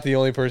was not the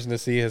only person to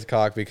see his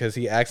cock because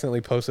he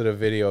accidentally posted a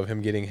video of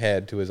him getting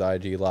head to his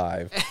IG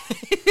Live.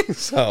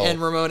 And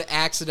Ramon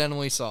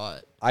accidentally saw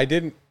it. I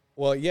didn't.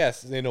 Well,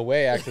 yes, in a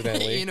way,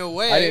 accidentally. In a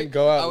way, I didn't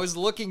go out. I was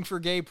looking for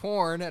gay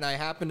porn, and I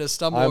happened to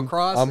stumble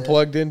across I'm it.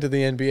 plugged into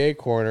the NBA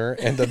corner,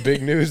 and the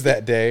big news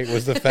that day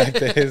was the fact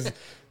that his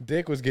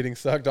dick was getting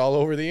sucked all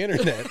over the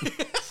internet.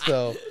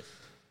 So.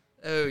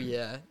 Oh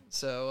yeah.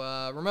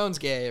 So Ramon's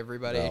gay,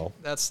 everybody. No.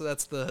 That's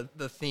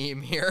the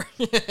theme here.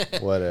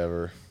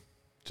 Whatever.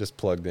 Just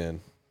plugged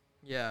in.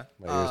 Yeah.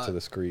 My ears to the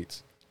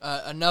screets.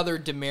 Another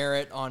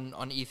demerit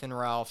on Ethan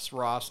Ralph's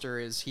roster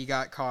is he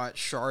got caught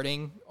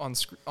sharding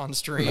on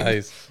stream.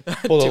 Nice.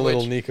 Pulled a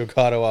little Nico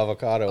Cotto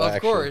avocado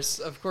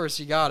action. Of course,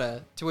 you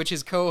gotta. To which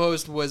his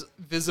co-host was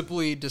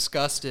visibly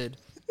disgusted,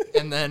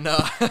 and then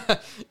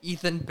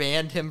Ethan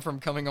banned him from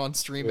coming on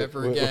stream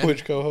ever again.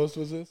 Which co-host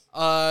was this?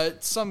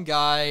 Some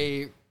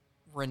guy,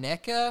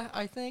 Reneka,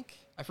 I think.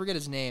 I forget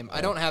his name.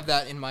 I don't have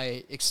that in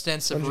my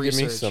extensive research.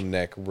 Give me some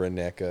neck,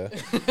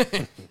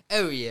 Reneka.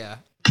 Oh yeah.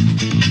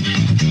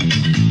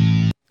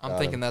 I'm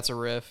thinking that's a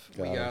riff.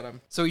 We got him.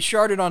 So he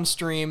sharded on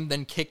stream,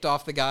 then kicked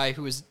off the guy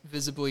who was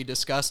visibly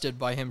disgusted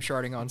by him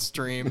sharding on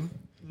stream.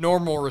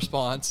 Normal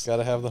response.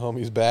 Gotta have the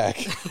homies back.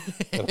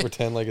 Gotta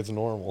pretend like it's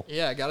normal.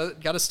 Yeah,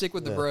 gotta stick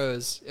with the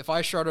bros. If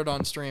I sharded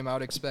on stream, I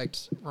would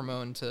expect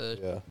Ramon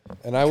to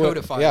and I would,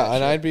 codify that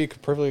shit. I'd be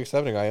perfectly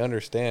accepting. I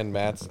understand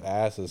Matt's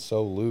ass is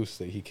so loose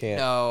that he can't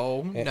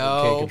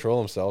can't control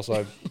himself. So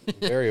I'm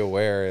very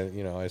aware,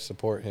 and I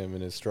support him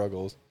in his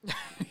struggles.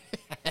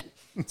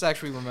 It's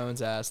actually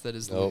Ramon's ass that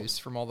is loose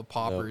from all the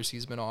poppers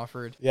he's been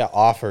offered. Yeah,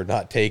 offered,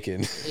 not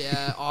taken.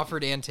 Yeah,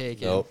 offered and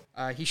taken. Nope.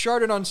 He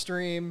sharded on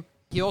stream.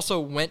 He also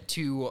went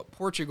to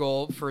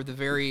Portugal for the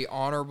very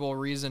honorable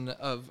reason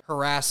of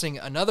harassing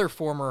another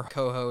former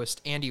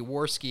co-host, Andy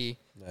Worski.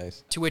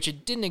 Nice. To which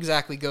it didn't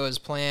exactly go as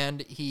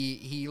planned.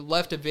 He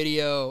left a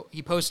video.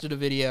 He posted a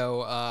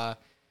video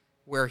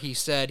where he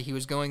said he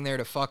was going there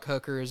to fuck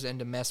hookers and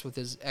to mess with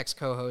his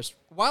ex-co-host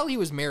while he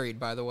was married,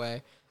 by the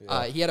way.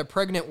 Yeah. He had a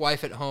pregnant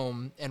wife at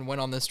home and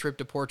went on this trip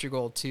to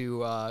Portugal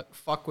to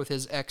fuck with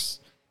his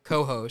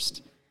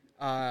ex-co-host.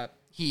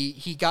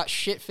 He got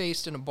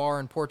shit-faced in a bar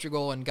in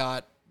Portugal and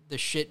got the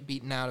shit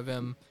beaten out of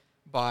him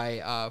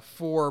by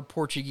 4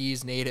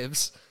 Portuguese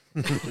natives.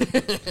 He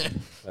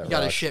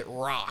got his shit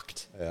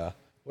rocked. Yeah.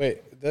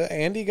 Wait, the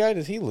Andy guy,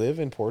 does he live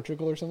in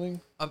Portugal or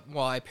something?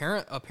 Well,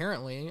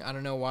 apparently. I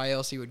don't know why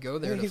else he would go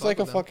there. He's like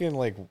a fucking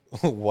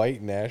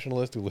white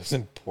nationalist who lives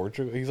in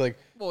Portugal. He's like...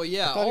 Well,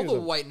 yeah, all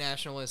the white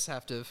nationalists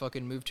have to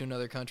fucking move to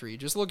another country.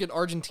 Just look at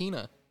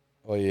Argentina.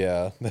 Oh,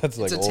 yeah. That's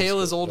like it's a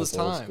tale as old as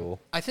time.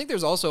 I think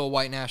there's also a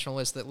white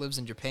nationalist that lives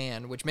in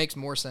Japan, which makes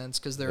more sense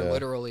because they're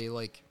literally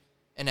like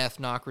an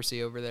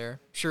ethnocracy over there.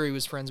 Sure, he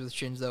was friends with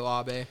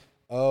Shinzo Abe.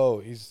 Oh,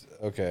 he's...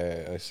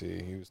 Okay, I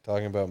see. He was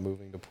talking about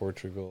moving to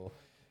Portugal.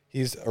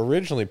 He's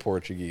originally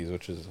Portuguese,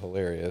 which is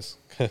hilarious.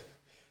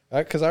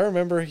 Because I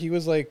remember he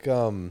was like...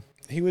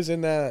 he was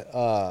in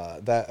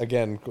that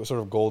again,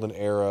 sort of golden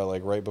era,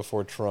 like right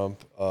before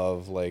Trump,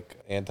 of like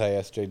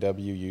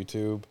anti-SJW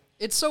YouTube.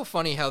 It's so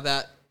funny how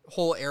that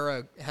whole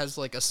era has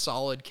like a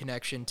solid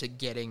connection to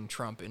getting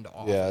Trump into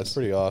office. Yeah, it's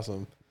pretty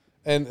awesome.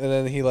 And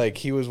then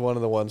he was one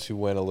of the ones who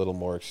went a little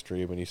more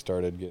extreme, and he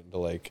started getting to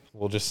like,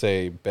 we'll just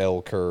say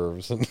bell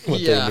curves and what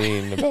they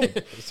mean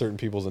about certain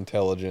people's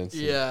intelligence.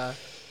 Yeah.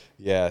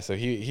 Yeah, so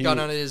he got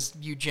on his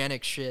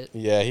eugenic shit.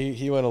 Yeah,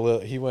 he went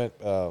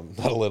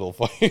not a little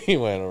far. He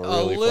went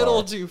really a little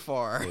far. too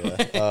far.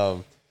 Yeah.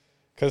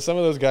 Because some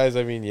of those guys,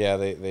 I mean, yeah,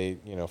 they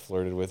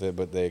flirted with it,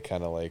 but they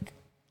kind of like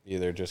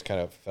either just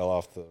kind of fell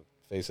off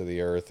face of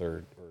the earth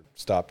or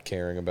stopped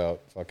caring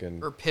about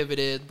fucking... Or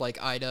pivoted like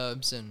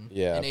iDubbbz and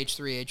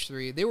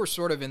H3H3. They were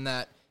sort of in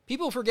that...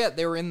 People forget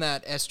they were in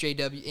that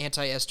SJW,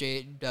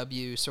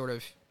 anti-SJW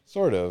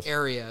sort of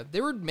area.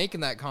 They were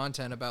making that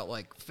content about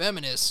like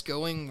feminists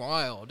going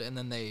wild, and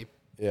then they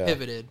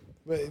pivoted.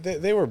 But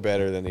they were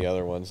better than the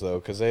other ones though,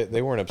 because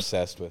they weren't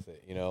obsessed with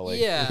it, you know. Like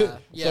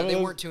they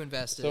weren't too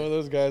invested. Some of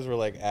those guys were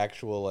like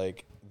actual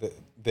like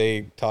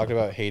they talked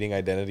about hating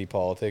identity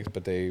politics,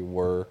 but they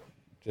were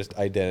just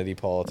identity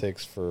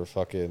politics for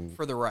fucking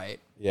for the right.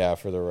 Yeah,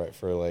 for the right,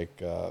 for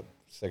like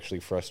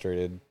sexually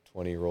frustrated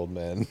 20-year-old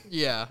men.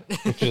 Yeah.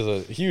 Which is a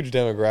huge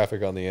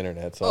demographic on the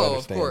internet, so I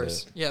understand of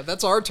course. it. Yeah,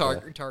 that's our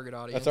target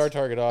audience. That's our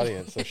target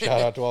audience, so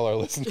shout out to all our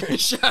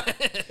listeners.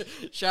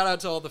 Shout out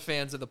to all the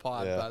fans of the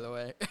pod, by the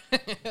way.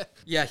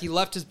 Yeah, he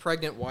left his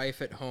pregnant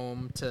wife at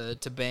home to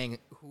bang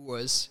who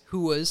was.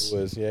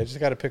 Just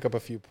got to pick up a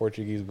few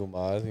Portuguese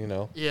gumas, you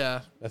know.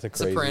 Yeah. That's a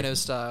crazy. Soprano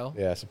style.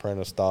 Yeah,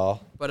 soprano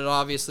style. But it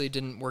obviously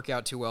didn't work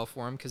out too well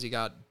for him because he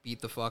got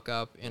beat the fuck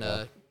up in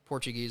a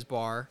Portuguese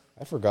bar.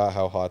 I forgot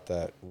how hot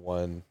that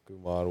one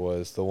Gumad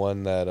was. The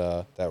one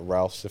that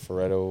Ralph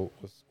Cifaretto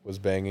was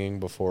banging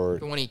before.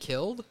 The one he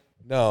killed?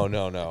 No.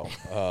 No.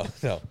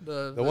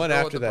 The one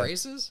after with the that.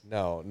 Braces?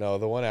 No.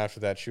 The one after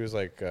that. She was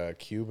like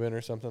Cuban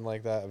or something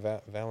like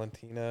that.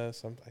 Valentina,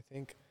 I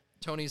think.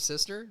 Tony's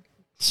sister?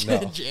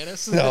 No.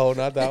 Janice? No,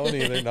 not that one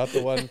either. Not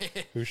the one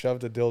who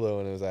shoved a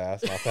dildo in his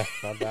ass.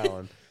 Not that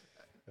one.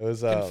 It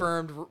was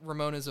confirmed.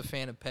 Ramona's a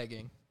fan of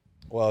pegging.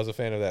 Well, I was a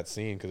fan of that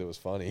scene because it was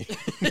funny.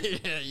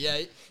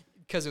 yeah,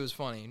 because it was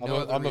funny.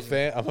 I'm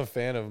a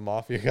fan of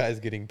mafia guys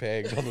getting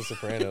pegged on The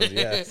Sopranos.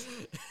 Yes.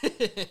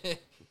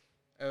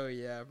 Oh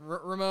yeah,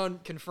 Ramon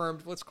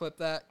confirmed. Let's clip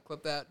that.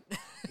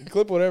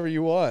 Clip whatever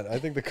you want. I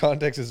think the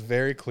context is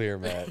very clear,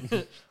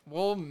 Matt.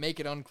 We'll make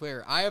it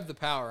unclear. I have the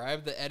power. I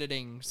have the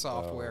editing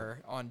software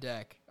on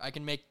deck. I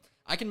can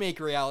make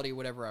reality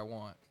whatever I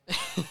want.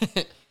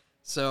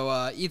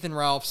 So Ethan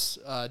Ralph's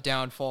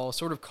downfall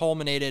sort of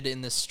culminated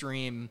in this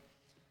stream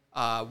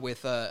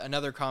with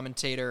another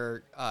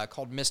commentator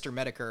called Mr.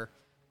 Medicare.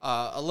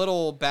 A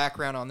little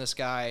background on this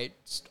guy,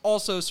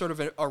 also sort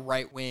of a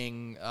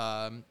right-wing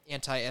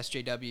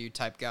anti-SJW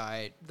type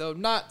guy, though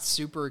not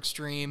super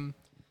extreme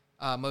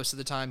most of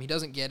the time. He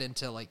doesn't get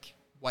into like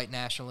white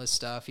nationalist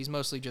stuff. He's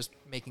mostly just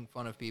making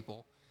fun of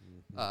people.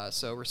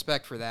 So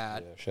respect for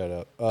that. Yeah,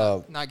 shut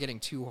up. Not getting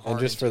too hard. And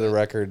just for the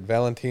record,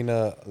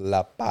 Valentina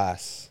La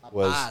Paz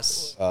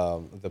was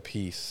the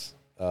piece.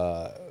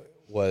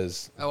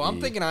 I'm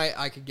thinking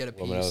I could get a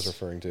piece. Woman I was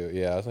referring to.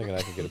 Yeah, I was thinking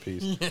I could get a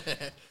piece.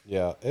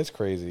 Yeah, it's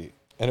crazy.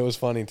 And it was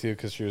funny, too,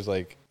 because she was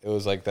like, it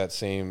was like that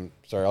same...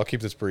 Sorry, I'll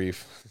keep this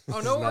brief.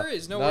 Oh, no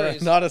worries, no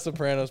worries. Not a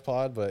Sopranos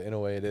pod, but in a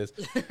way it is.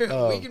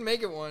 We can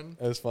make it one.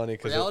 It was funny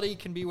because... Reality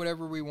can be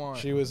whatever we want.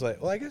 She was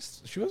like... Well, I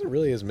guess she wasn't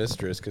really his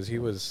mistress because he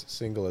was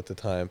single at the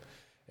time.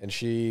 And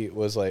she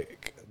was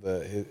like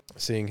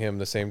seeing him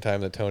the same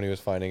time that Tony was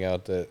finding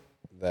out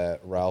that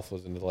Ralph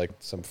was into like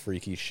some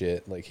freaky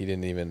shit. Like he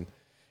didn't even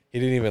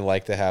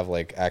like to have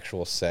like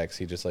actual sex.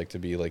 He just liked to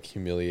be like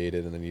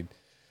humiliated, and then he'd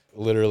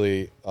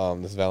literally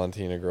this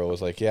Valentina girl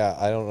was like, yeah,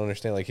 I don't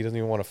understand, like he doesn't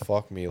even want to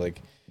fuck me, like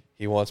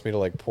he wants me to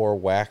like pour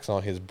wax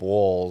on his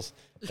balls,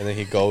 and then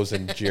he goes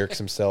and jerks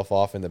himself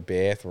off in the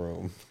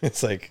bathroom.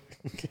 It's like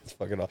it's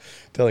fucking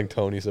telling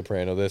Tony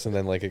Soprano this, and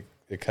then like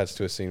it cuts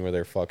to a scene where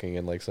they're fucking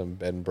in like some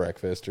bed and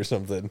breakfast or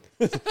something.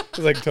 It's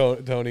like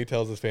Tony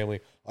tells his family,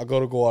 I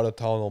gotta go out of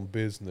town on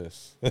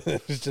business.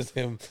 It's just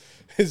him.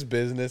 His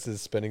business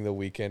is spending the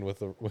weekend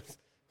with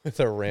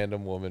a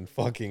random woman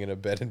fucking in a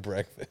bed and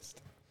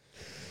breakfast.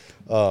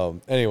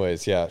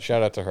 Anyways, yeah,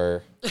 shout out to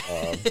her.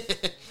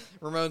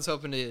 Ramon's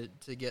hoping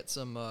to get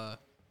some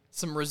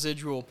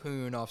residual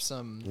poon off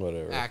some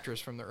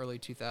actress from the early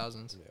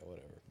 2000s. Yeah,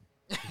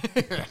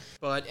 whatever.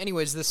 But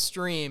anyways, this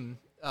stream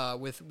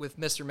with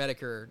Mr.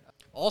 Medicare,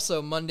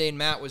 also Mundane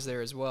Matt was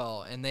there as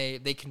well, and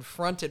they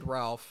confronted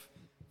Ralph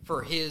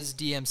for his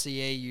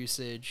DMCA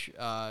usage,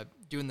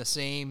 doing the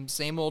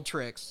same old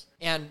tricks.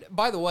 And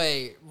by the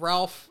way,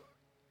 Ralph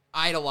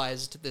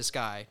idolized this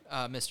guy,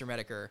 Mr.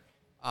 Medicare.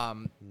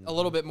 A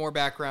little bit more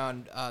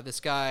background. This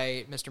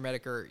guy, Mr.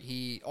 Medicare,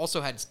 he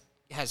also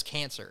has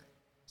cancer.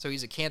 So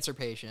he's a cancer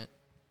patient.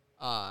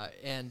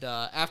 And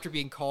after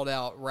being called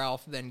out,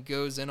 Ralph then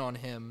goes in on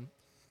him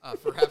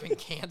for having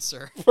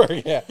cancer.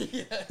 Yeah.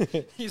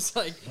 He's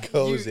like...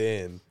 Goes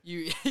in.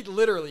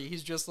 Literally,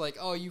 he's just like,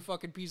 oh, you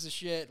fucking piece of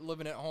shit,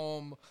 living at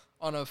home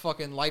on a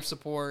fucking life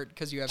support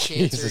because you have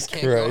cancer and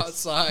can't go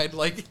outside.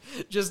 Like,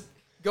 just...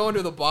 going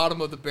to the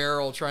bottom of the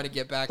barrel, trying to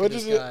get back at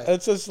this guy.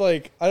 It's just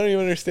like, I don't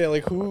even understand.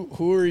 Like,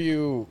 who are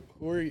you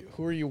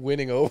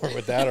winning over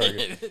with that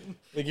argument?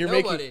 Like, you're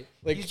Nobody. making,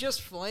 like, he's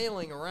just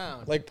flailing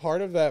around. Like,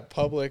 part of that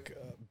public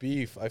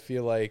beef, I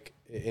feel like,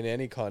 in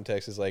any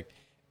context, is like,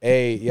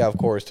 A, yeah, of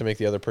course, to make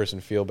the other person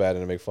feel bad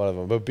and to make fun of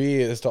them, but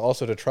B, is to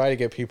also to try to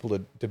get people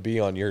to be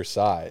on your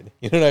side.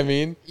 You know what I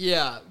mean?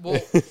 Yeah.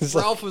 Well,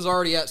 Ralph was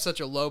already at such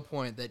a low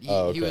point that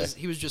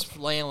he was just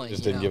flailing.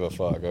 Just didn't give a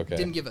fuck. Okay.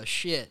 Didn't give a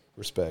shit.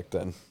 Respect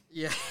then.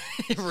 Yeah,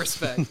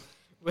 respect.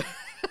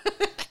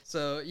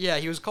 So, yeah,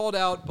 he was called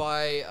out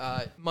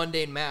by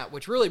Mundane Matt,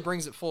 which really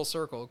brings it full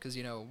circle because,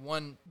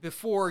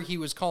 before he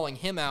was calling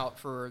him out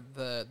for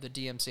the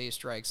DMCA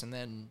strikes, and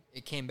then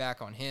it came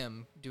back on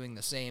him doing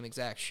the same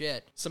exact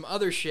shit. Some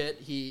other shit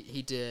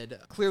he did.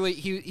 Clearly,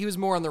 he was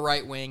more on the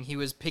right wing. He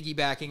was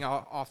piggybacking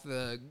off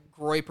the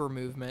Groyper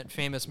movement,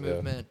 famous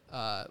movement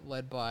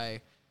led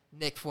by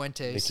Nick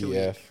Fuentes, Nicky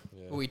F.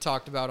 who we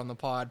talked about on the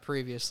pod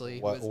previously.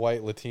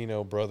 White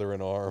Latino brother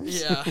in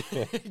arms. Yeah,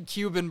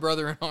 Cuban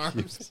brother in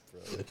arms.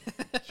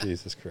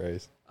 Jesus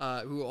Christ.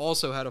 Who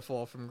also had a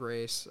fall from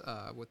grace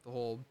with the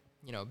whole,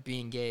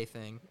 being gay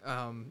thing.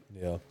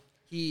 Yeah.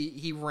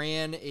 He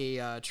ran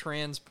a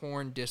trans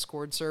porn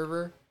Discord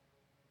server,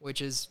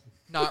 which is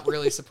not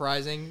really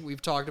surprising.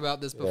 We've talked about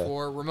this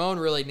before. Yeah. Ramon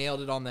really nailed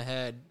it on the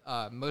head.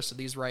 Most of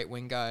these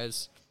right-wing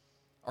guys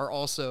are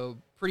also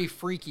pretty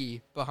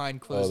freaky behind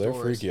closed doors.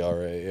 Oh, they're freaky, all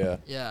right, yeah.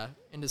 Yeah,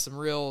 into some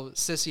real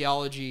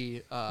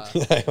sociology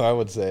I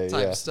would say,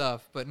 type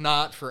stuff, but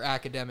not for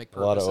academic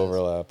purposes. A lot of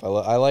overlap.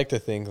 I like to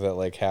think that,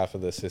 like, half of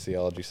the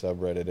sociology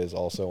subreddit is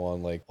also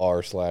on, like,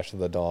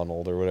 r/the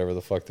Donald or whatever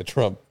the fuck the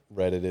Trump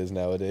Reddit is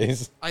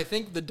nowadays. I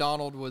think the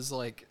Donald was,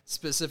 like,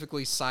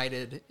 specifically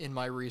cited in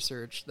my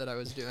research that I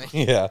was doing.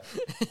 Yeah.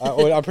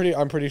 I'm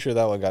pretty sure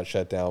that one got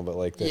shut down, but,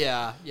 like,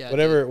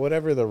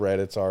 whatever the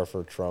Reddits are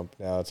for Trump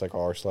now, it's like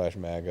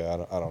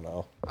r/MAGA. I don't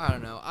know. I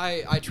don't know.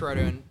 I try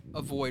to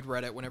avoid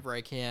Reddit whenever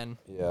I can.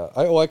 Yeah.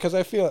 Because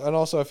I feel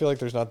like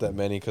there's not that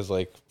many because,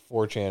 like,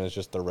 4chan is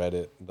just the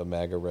Reddit, the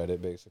MAGA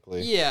Reddit,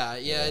 basically. Yeah.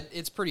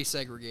 It's pretty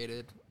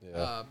segregated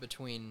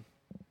between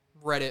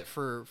Reddit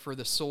for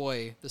the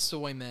soy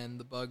men,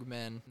 the bug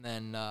men, and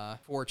then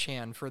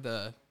 4chan for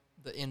the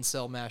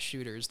incel mass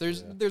shooters.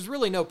 There's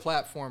really no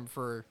platform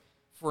for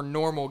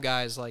normal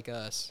guys like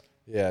us.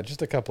 Yeah,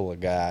 just a couple of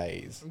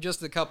guys.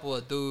 Just a couple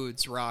of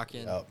dudes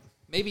rocking. Yep.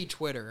 Maybe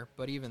Twitter,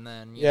 but even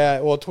then.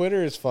 Yeah, well,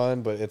 Twitter is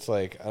fun, but it's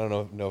like, I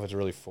don't know if it's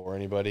really for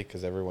anybody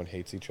because everyone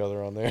hates each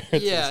other on there.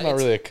 It's not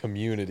really a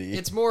community.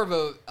 It's more of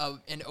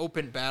an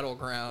open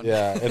battleground.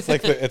 Yeah, it's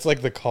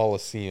like the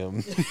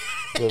Colosseum,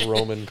 the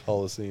Roman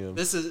Colosseum.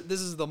 This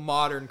is the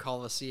modern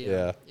Colosseum.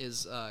 Yeah.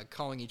 Is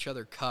calling each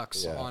other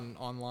cucks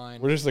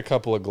online. We're just a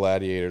couple of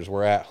gladiators.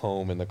 We're at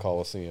home in the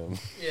Colosseum.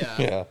 Yeah.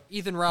 Yeah.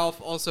 Ethan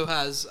Ralph also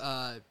has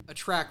a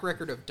track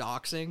record of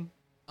doxing.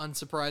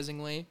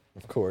 Unsurprisingly,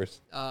 of course,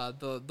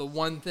 the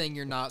one thing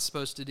you're not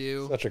supposed to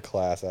do. Such a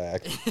class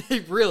act.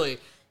 Really,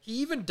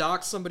 he even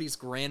doxed somebody's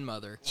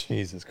grandmother.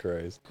 Jesus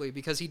Christ!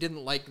 Because he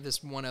didn't like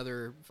this one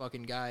other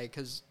fucking guy.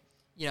 Because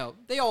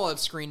they all have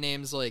screen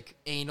names like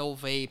Anal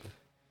Vape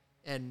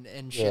and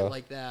shit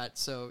like that.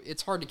 So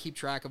it's hard to keep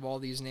track of all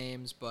these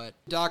names. But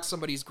dox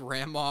somebody's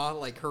grandma,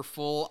 like her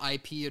full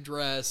IP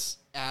address,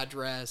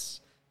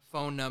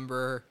 phone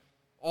number,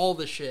 all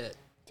the shit.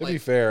 To be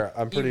fair,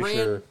 I'm pretty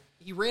sure.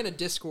 He ran a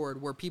Discord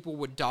where people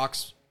would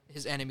dox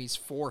his enemies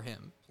for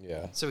him.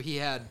 Yeah. So he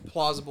had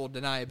plausible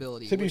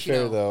deniability. To be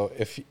fair, though,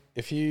 if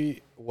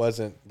he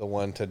wasn't the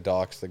one to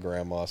dox the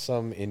grandma,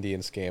 some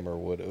Indian scammer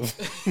would have.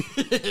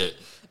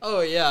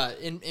 Oh, yeah.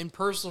 In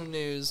personal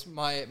news,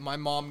 my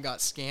mom got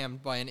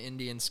scammed by an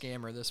Indian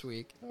scammer this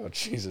week. Oh,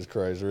 Jesus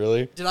Christ,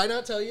 really? Did I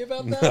not tell you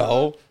about that?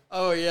 No.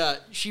 Oh, yeah.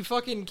 She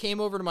fucking came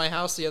over to my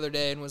house the other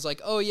day and was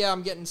like, oh, yeah,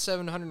 I'm getting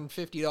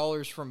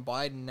 $750 from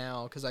Biden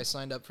now because I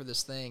signed up for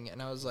this thing.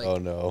 And I was like, oh,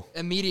 no.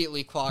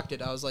 Immediately clocked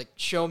it. I was like,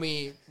 show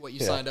me what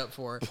you signed up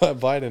for. But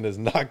Biden is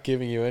not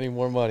giving you any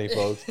more money,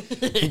 folks.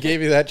 He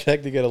gave you that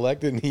check to get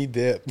elected and he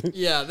dipped.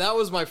 Yeah, that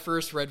was my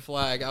first red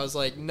flag. I was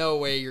like, no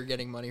way you're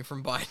getting money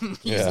from Biden.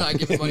 He's not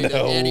giving money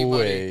to anybody.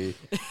 Way.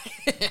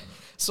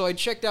 So I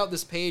checked out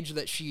this page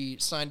that she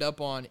signed up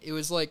on. It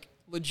was like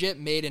legit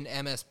made in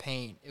MS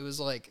Paint. It was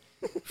like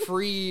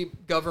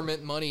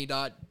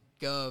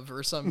freegovernmentmoney.gov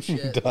or some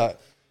shit.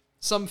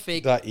 Some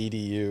fake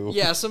 .edu.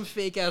 Yeah, some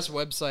fake ass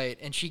website,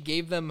 and she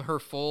gave them her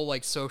full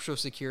like social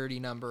security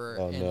number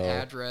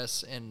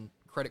address and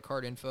credit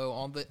card info,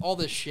 all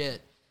this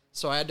shit.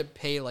 So I had to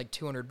pay like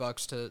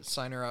 $200 to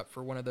sign her up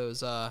for one of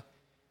those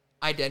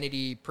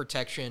identity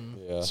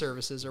protection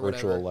services or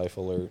whatever. Virtual Life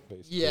Alert,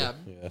 basically. Yeah,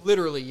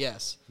 literally,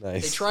 yes.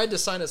 Nice. They tried to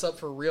sign us up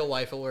for Real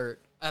Life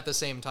Alert at the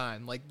same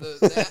time. Like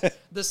the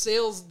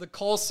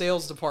call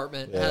sales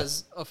department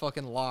has a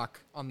fucking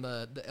lock on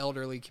the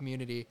elderly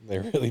community. They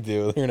really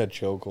do. They're in a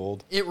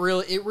chokehold. It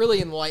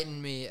really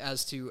enlightened me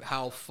as to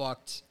how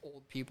fucked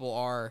old people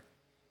are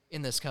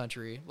in this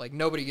country. Like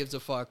nobody gives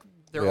a fuck.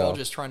 They're all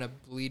just trying to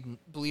bleed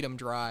them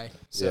dry.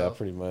 So, yeah,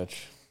 pretty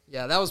much.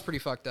 Yeah, that was pretty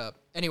fucked up.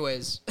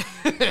 Anyways.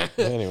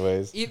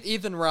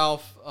 Ethan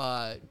Ralph,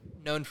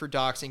 known for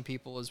doxing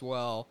people as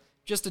well.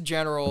 Just a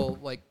general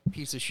like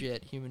piece of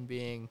shit human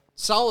being.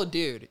 Solid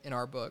dude in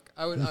our book,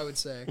 I would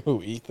say.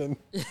 Who, Ethan?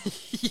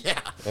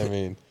 Yeah. I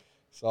mean,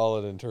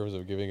 solid in terms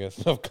of giving us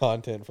enough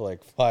content for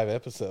like 5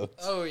 episodes.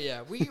 Oh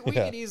yeah, we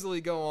could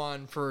easily go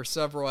on for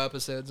several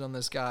episodes on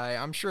this guy.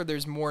 I'm sure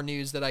there's more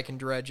news that I can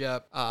dredge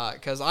up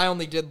because I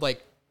only did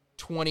like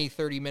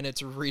 20-30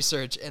 minutes of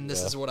research and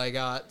this is what I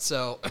got.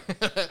 So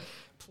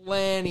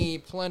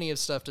plenty of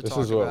stuff to This talk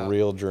about. is what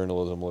real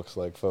journalism looks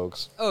like,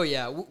 folks. Oh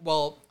yeah.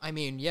 Well, I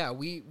mean, yeah,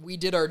 we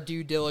did our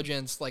due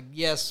diligence. Like,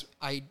 yes,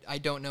 I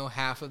don't know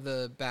half of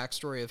the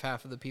backstory of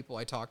half of the people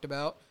I talked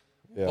about,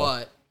 Yeah.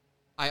 but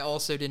I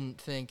also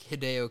didn't think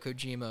Hideo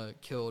Kojima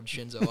killed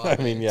Shinzo Abe.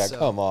 I mean, yeah, so,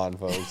 come on,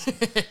 folks.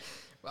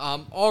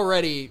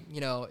 already,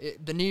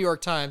 the New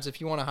York Times,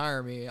 if you want to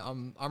hire me,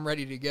 I'm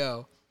ready to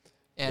go.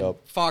 And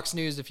Yep. Fox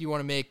News, if you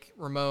want to make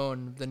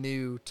Ramon the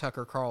new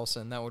Tucker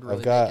Carlson, that would really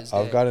I've make his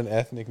day. got an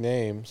ethnic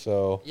name,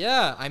 so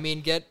Yeah, I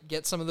mean,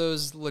 get some of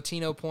those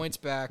Latino points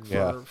back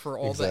Yeah, for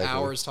all the exactly.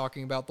 hours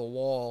talking about the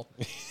wall.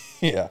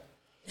 yeah.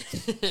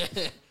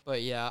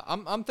 But yeah,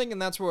 I'm thinking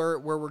that's where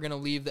we're gonna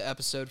leave the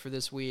episode for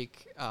this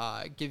week.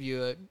 Give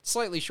you a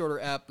slightly shorter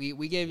ep.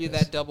 We gave you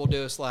that double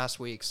dose last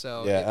week,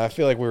 so Yeah, I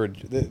feel like we were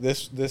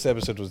this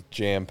episode was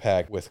jam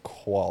packed with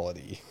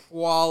quality.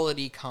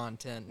 quality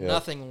content, Yeah.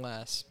 nothing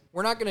less.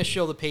 We're not going to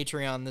show the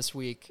Patreon this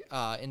week.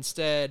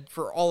 Instead,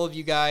 for all of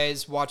you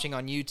guys watching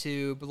on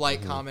YouTube,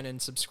 like, comment,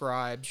 and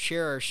subscribe.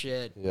 Share our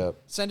shit. Yep.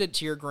 Send it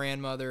to your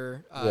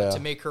grandmother Yeah. to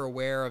make her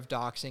aware of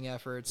doxing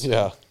efforts.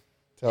 Yeah.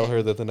 Tell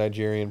her that the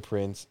Nigerian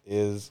prince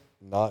is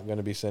not going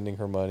to be sending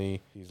her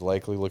money. He's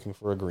likely looking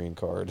for a green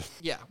card.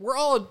 Yeah, we're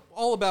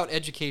all about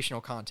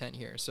educational content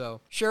here. So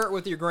share it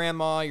with your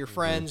grandma, your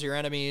friends, your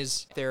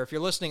enemies. There, if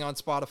you're listening on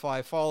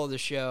Spotify, follow the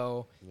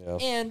show. Yeah.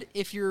 And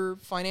if you're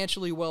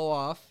financially well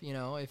off,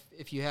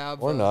 if you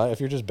have Or not, if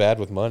you're just bad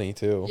with money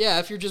too. Yeah,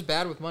 if you're just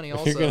bad with money, If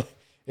also.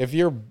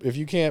 you're gonna, if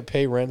you can't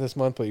pay rent this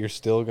month, but you're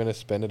still gonna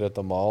spend it at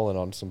the mall and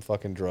on some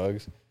fucking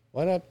drugs,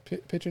 why not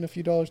pitch in a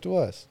few dollars to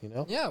us?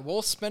 Yeah,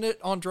 we'll spend it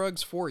on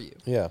drugs for you.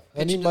 Yeah. I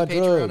Pitch need into my the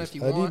Patreon drugs. if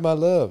you I need want. my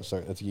love.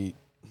 Sorry, that's Yeet.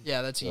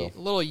 Yeah, that's So, a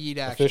little yeet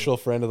action. Official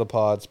friend of the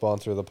pod,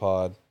 sponsor of the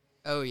pod.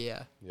 Oh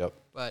yeah. Yep.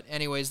 But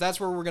anyways,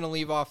 that's where we're gonna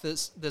leave off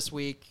this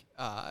week.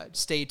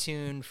 Stay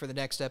tuned for the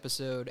next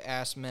episode.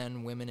 Ask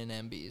Men, Women, and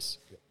MBs.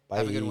 Bye.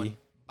 Have a good one.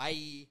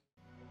 Bye.